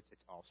other words,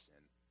 it's all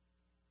sin.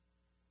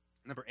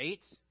 Number 8,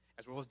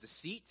 as well as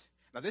deceit.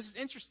 Now this is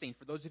interesting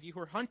for those of you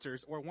who are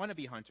hunters or want to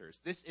be hunters.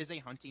 This is a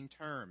hunting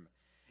term.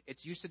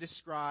 It's used to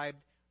describe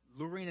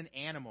luring an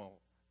animal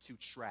to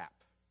trap.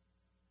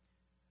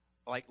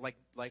 Like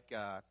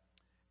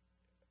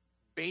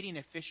baiting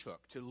a fish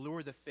hook to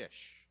lure the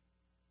fish.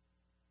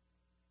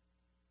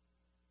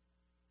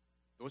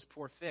 Those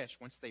poor fish,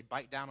 once they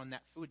bite down on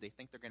that food they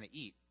think they're going to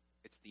eat,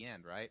 it's the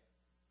end, right?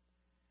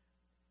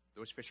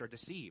 Those fish are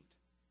deceived.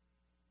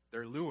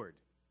 They're lured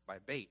by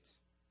bait.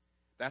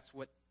 That's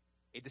what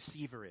a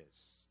deceiver is.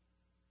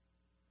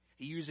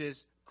 He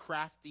uses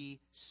crafty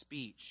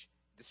speech,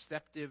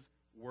 deceptive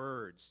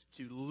words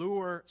to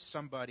lure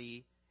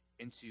somebody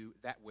into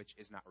that which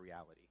is not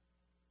reality.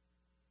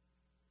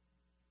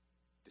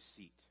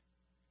 Deceit.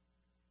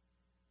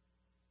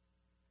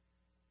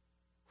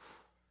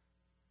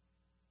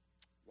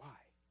 Why?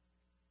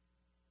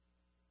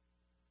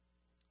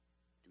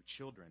 Do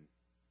children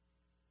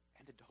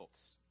and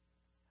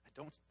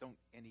adults don't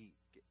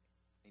get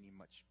any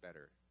much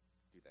better,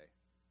 do they?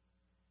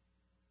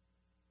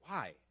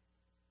 Why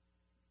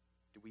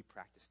do we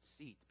practice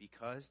deceit?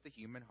 Because the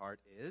human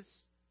heart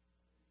is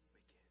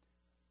wicked.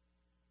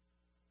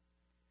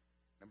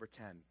 Number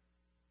 10,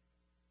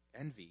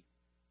 envy,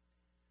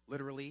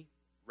 literally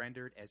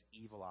rendered as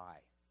evil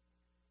eye.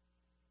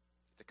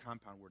 It's a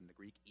compound word in the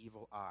Greek,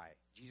 evil eye.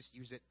 Jesus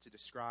used it to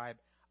describe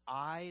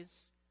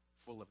eyes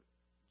full of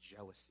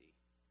jealousy.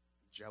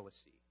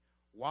 Jealousy.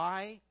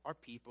 Why are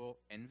people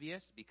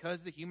envious?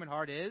 Because the human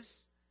heart is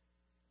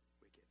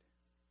wicked.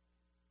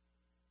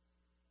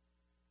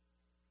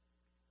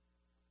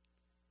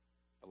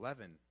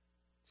 11,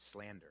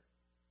 slander.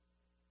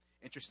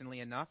 Interestingly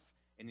enough,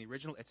 in the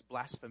original, it's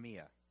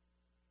blasphemia.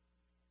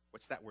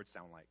 What's that word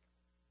sound like?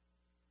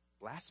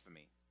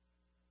 Blasphemy.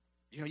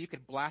 You know, you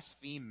could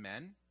blaspheme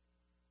men.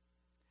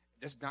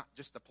 It does not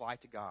just apply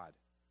to God.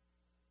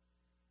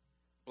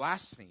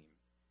 Blaspheme.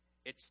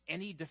 It's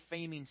any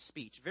defaming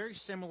speech. Very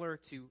similar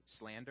to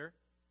slander.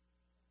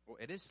 Well,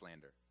 it is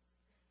slander.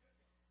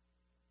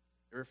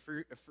 It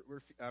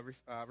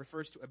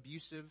refers to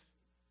abusive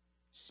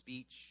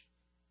speech,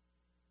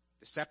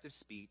 deceptive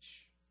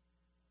speech,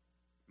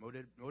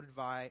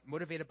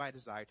 motivated by a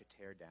desire to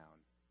tear down.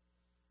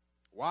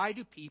 Why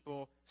do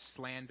people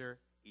slander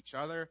each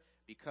other?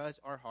 Because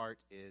our heart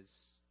is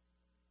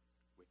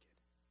wicked.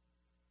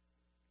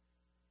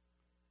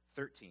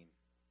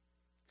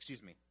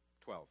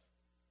 12.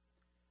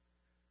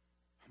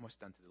 Almost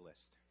done to the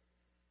list.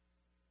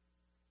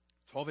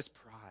 12 is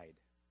pride.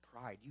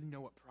 Pride. You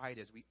know what pride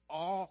is. We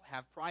all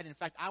have pride. In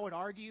fact, I would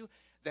argue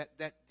that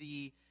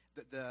the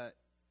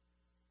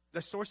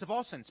source of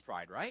all sin is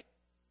pride, right?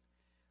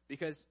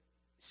 Because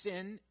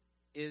sin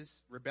is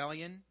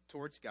rebellion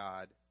towards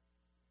God,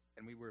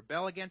 and we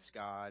rebel against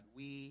God.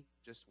 We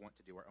just want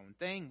to do our own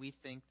thing. We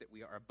think that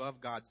we are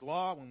above God's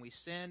law when we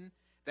sin.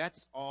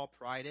 That's all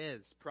pride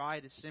is.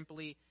 Pride is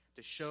simply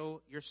to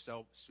show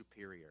yourself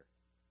superior.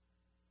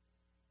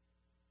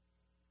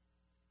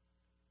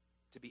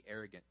 to be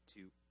arrogant,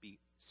 to be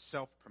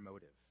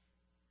self-promotive,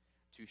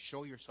 to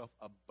show yourself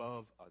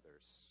above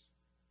others.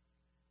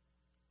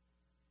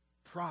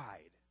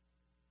 Pride,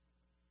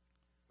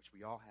 which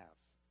we all have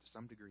to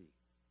some degree,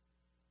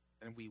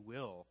 and we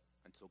will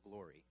until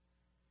glory.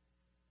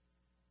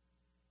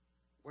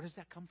 Where does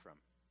that come from?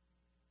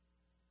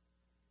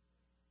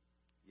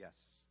 Yes,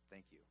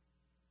 thank you.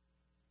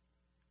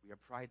 We are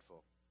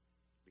prideful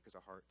because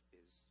our heart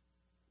is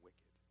wicked.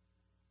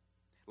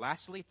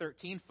 Lastly,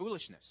 13,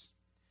 foolishness.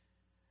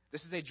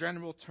 This is a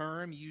general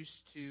term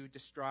used to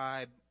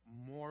describe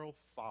moral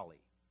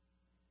folly,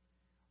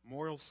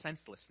 moral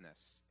senselessness.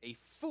 A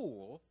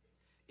fool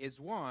is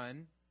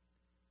one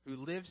who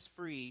lives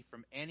free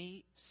from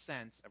any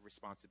sense of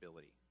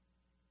responsibility.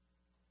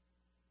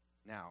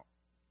 Now,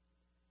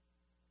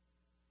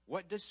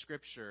 what does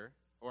Scripture,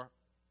 or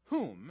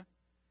whom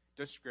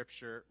does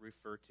Scripture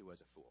refer to as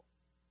a fool?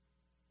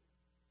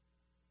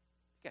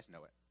 You guys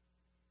know it.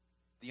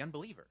 The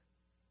unbeliever,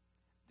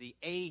 the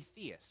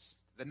atheist,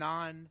 the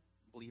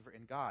non-believer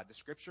in God. The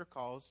Scripture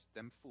calls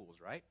them fools,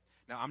 right?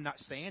 Now, I'm not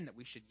saying that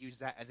we should use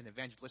that as an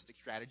evangelistic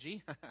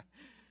strategy.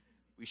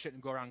 We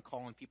shouldn't go around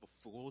calling people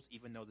fools,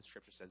 even though the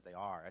Scripture says they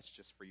are. That's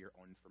just for your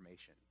own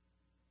information.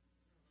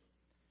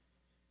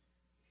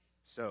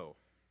 So,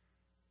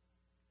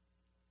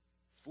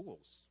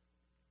 fools.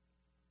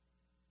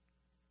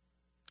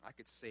 I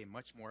could say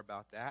much more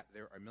about that.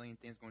 There are a million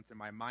things going through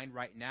my mind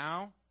right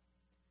now.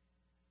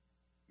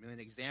 A million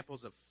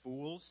examples of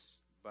fools,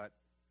 but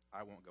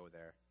I won't go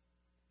there.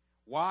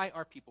 Why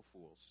are people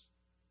fools?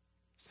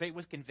 Say it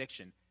with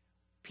conviction.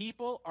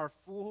 People are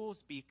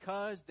fools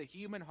because the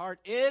human heart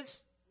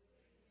is...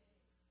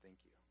 Thank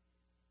you.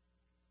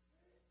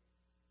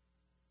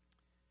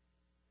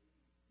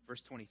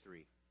 Verse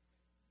 23.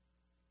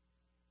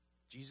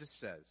 Jesus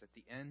says at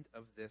the end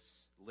of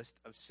this list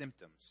of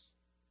symptoms,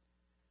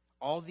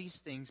 all these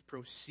things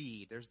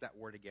proceed, there's that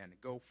word again,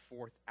 go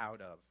forth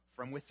out of,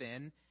 from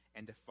within,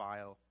 and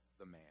defile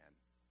the man.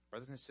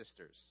 Brothers and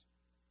sisters,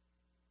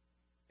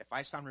 if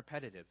I sound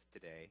repetitive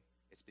today,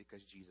 it's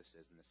because Jesus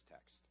is in this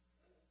text.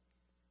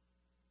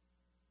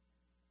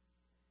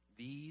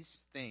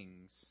 These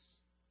things,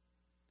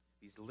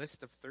 these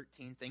list of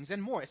 13 things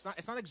and more, it's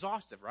not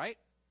exhaustive, right?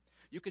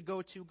 You could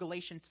go to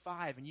Galatians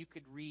 5 and you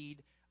could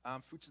read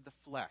fruits of the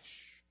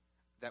flesh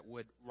that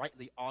would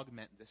rightly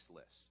augment this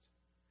list.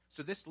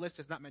 So this list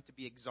is not meant to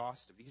be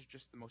exhaustive. These are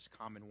just the most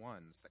common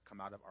ones that come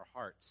out of our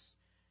hearts.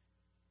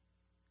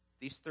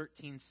 These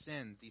 13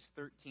 sins, these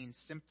 13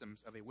 symptoms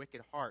of a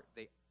wicked heart,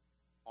 they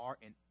are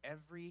in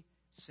every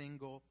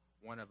single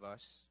one of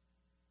us,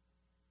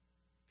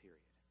 period.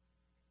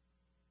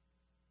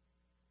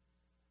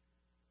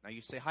 Now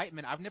you say,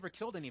 Heitman, I've never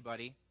killed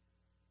anybody.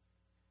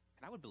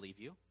 And I would believe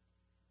you.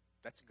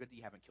 That's good that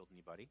you haven't killed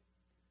anybody.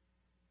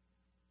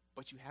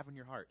 But you have in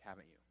your heart,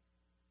 haven't you?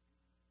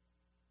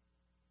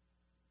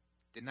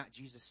 Did not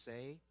Jesus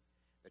say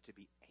that to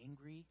be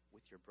angry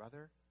with your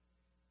brother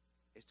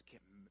is to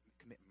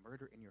commit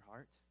murder in your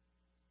heart?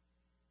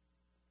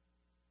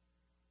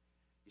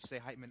 You say,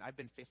 Heitman, I've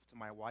been faithful to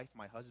my wife,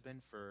 my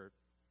husband, for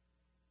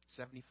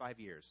 75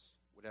 years,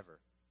 whatever.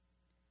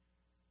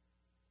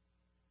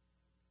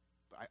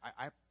 But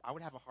I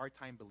would have a hard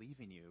time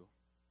believing you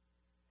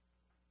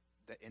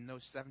that in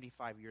those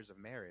 75 years of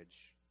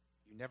marriage,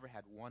 you never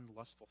had one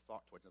lustful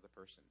thought towards another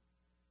person.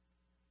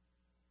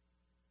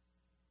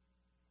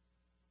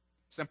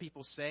 Some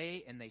people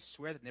say and they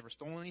swear that they never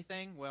stolen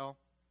anything. Well,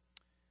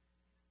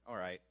 all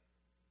right.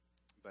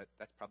 But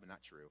that's probably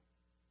not true.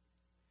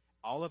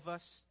 All of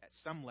us, at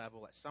some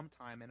level, at some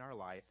time in our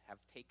life, have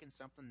taken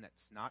something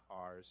that's not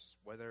ours,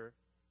 whether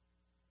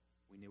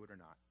we knew it or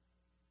not.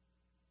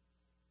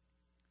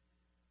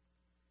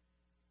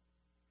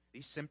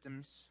 These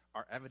symptoms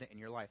are evident in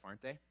your life,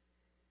 aren't they?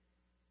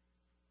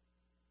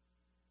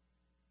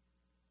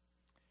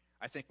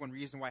 I think one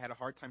reason why I had a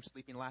hard time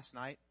sleeping last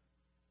night,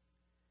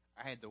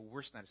 I had the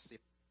worst night of sleep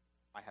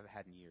I have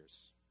had in years.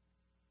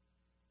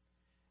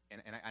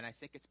 And I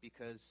think it's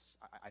because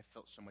I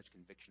felt so much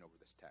conviction over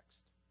this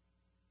text.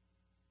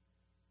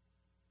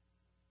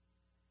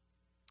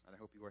 And I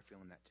hope you are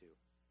feeling that too.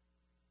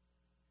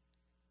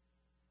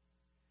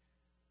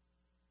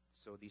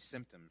 So these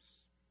symptoms,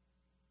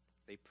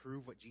 they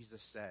prove what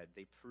Jesus said.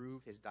 They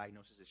prove his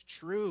diagnosis is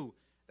true,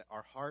 that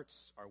our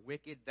hearts are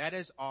wicked. That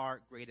is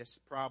our greatest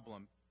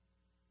problem.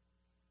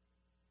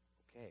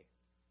 Okay.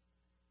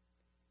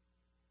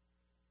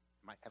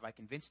 Have I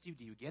convinced you?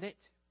 Do you get it?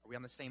 Are we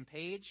on the same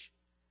page?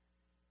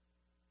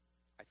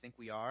 I think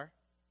we are.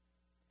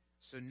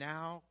 So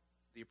now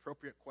the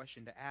appropriate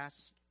question to ask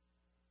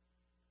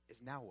is,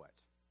 now what?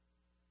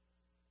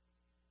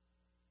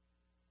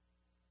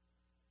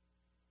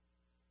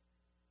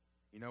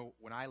 You know,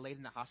 when I laid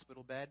in the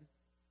hospital bed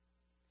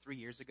 3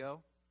 years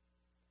ago,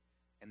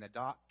 and the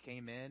doc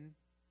came in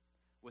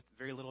with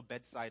very little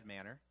bedside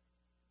manner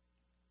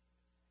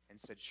and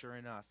said, sure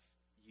enough,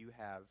 you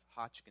have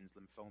Hodgkin's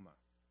lymphoma.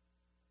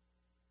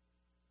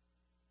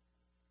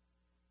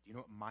 Do you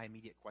know what my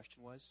immediate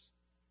question was?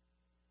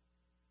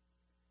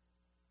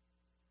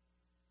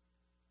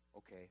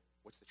 Okay,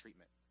 What's the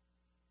treatment?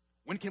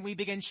 When can we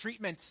begin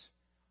treatment?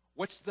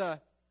 What's the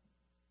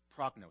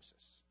prognosis?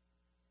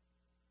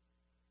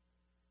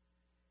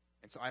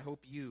 And so I hope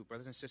you,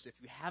 brothers and sisters,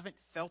 if you haven't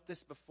felt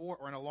this before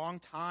or in a long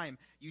time,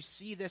 you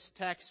see this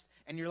text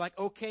and you're like,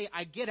 okay,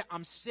 I get it.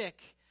 I'm sick.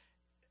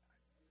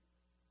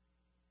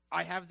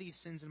 I have these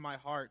sins in my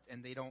heart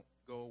and they don't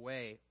go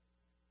away.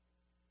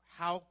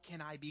 How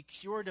can I be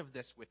cured of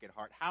this wicked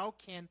heart? How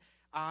can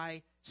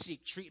I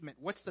seek treatment?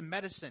 What's the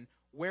medicine?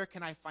 Where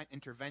can I find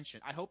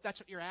intervention? I hope that's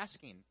what you're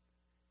asking.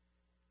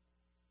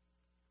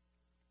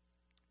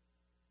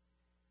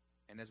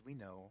 And as we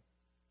know,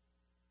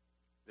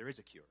 there is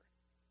a cure.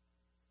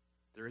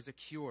 There is a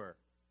cure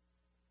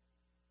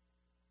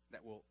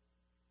that will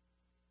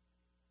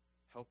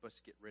help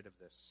us get rid of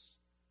this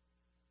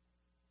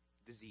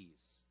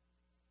disease.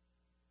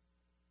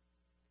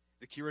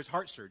 The cure is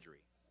heart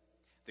surgery.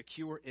 The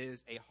cure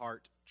is a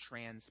heart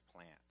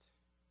transplant.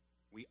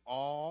 We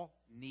all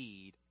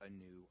need a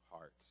new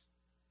heart.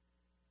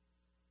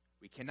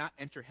 We cannot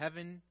enter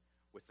heaven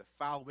with the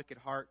foul, wicked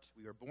heart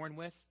we were born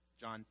with.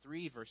 John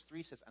 3, verse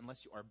 3 says,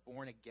 unless you are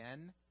born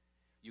again,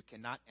 you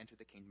cannot enter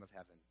the kingdom of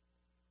heaven.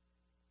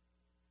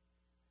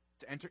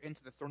 To enter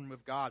into the throne room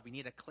of God, we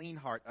need a clean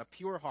heart, a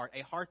pure heart,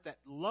 a heart that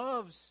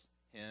loves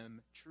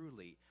him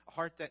truly, a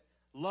heart that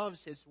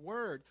loves his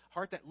word, a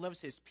heart that loves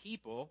his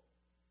people,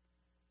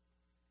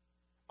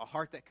 a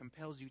heart that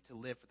compels you to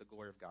live for the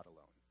glory of God alone.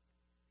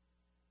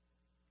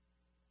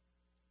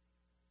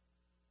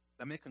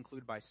 Let me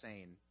conclude by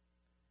saying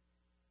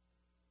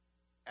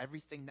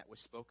everything that was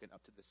spoken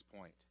up to this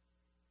point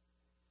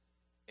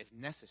is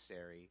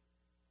necessary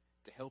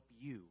to help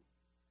you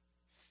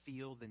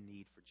feel the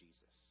need for Jesus.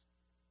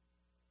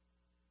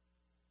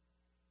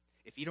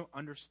 If you don't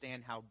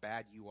understand how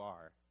bad you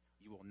are,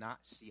 you will not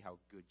see how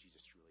good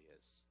Jesus truly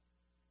is.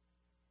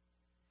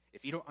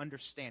 If you don't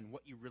understand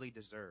what you really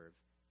deserve,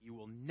 you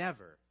will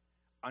never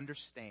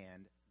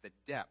understand the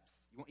depth.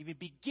 You won't even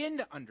begin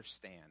to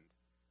understand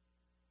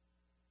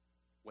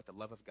what the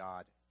love of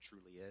God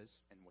truly is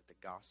and what the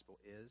gospel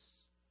is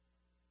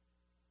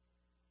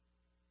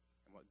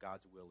and what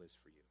God's will is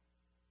for you.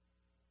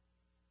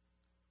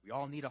 We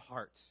all need a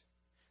heart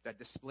that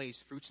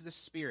displays fruits of the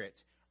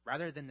Spirit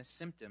rather than the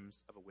symptoms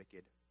of a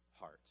wicked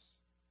heart.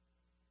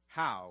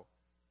 How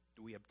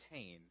do we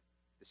obtain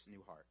this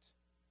new heart?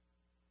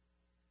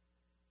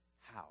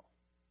 How?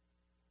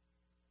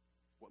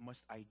 What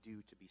must I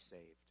do to be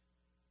saved?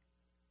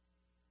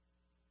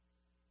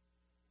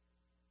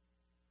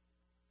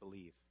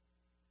 Believe.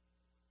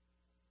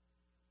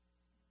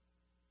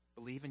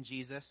 Believe in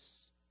Jesus.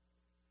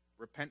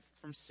 Repent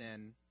from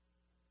sin.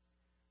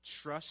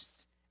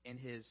 Trust in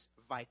his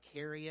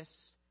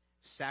vicarious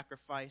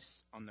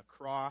sacrifice on the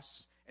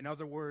cross. In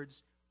other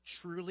words,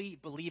 truly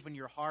believe in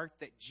your heart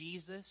that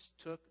Jesus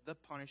took the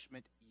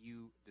punishment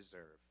you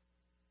deserve.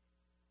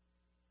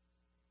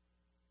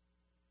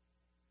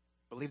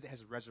 Believe that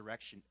his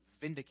resurrection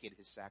vindicated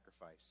his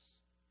sacrifice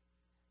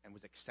and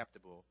was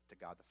acceptable to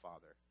God the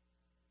Father.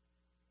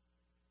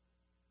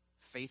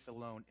 Faith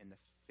alone in the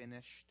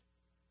finished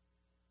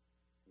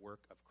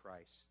work of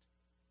Christ.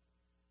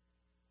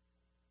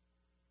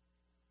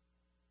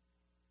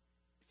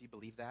 If you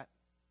believe that,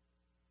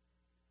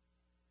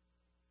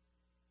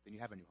 then you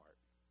have a new heart.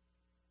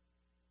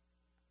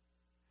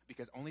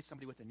 Because only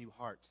somebody with a new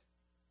heart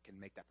can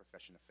make that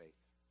profession of faith.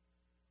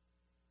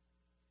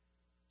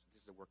 So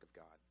this is the work of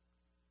God.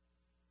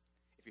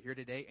 If you're here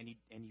today and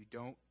you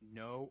don't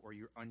know or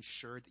you're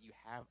unsure that you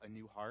have a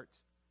new heart,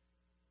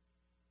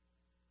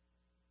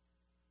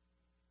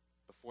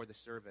 before the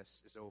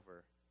service is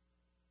over,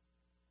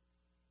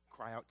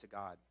 cry out to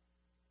God.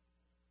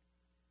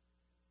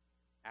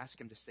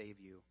 Ask him to save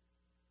you.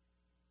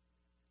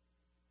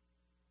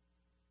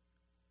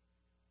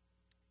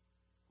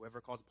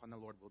 Whoever calls upon the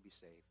Lord will be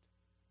saved.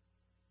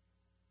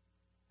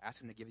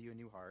 Ask him to give you a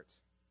new heart.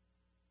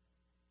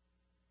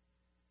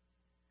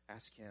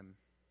 Ask him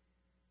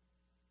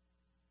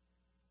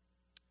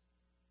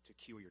to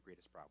cure your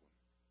greatest problem.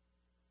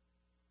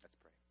 Let's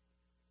pray.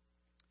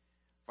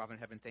 Father in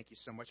heaven, thank you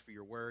so much for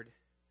your word.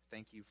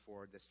 Thank you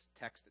for this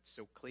text that's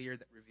so clear,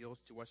 that reveals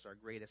to us our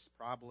greatest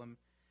problem,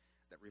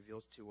 that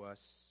reveals to us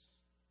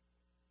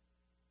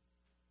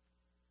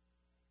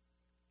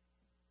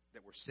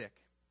that we're sick.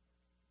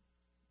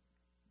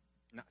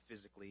 Not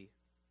physically,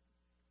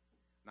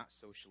 not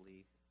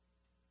socially,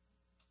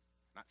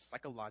 not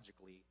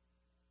psychologically,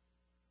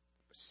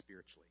 but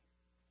spiritually.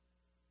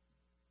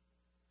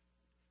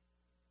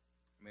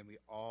 May we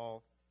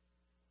all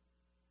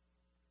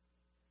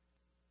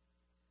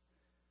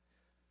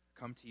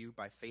come to you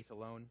by faith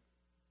alone,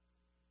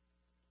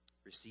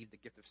 receive the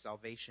gift of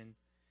salvation.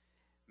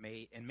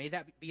 May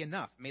that be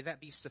enough. May that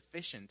be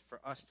sufficient for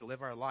us to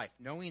live our life,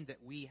 knowing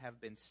that we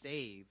have been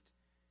saved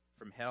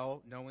from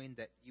hell, knowing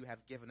that you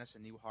have given us a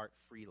new heart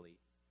freely.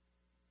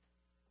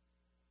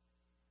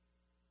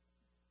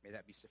 May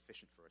that be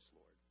sufficient for us,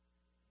 Lord.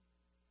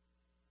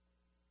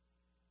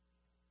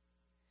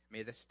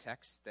 May this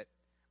text that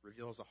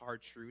reveals a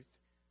hard truth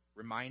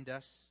remind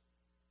us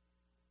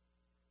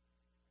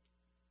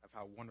of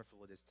how wonderful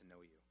it is to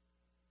know you.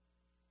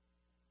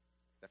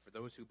 That for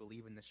those who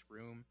believe in this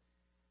room,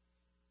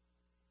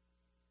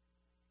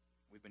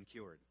 we've been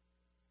cured.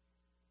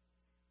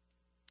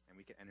 And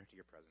we can enter into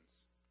your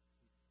presence.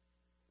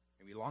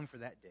 And we long for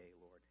that day,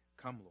 Lord.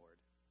 Come, Lord.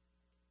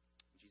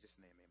 In Jesus'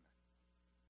 name, amen.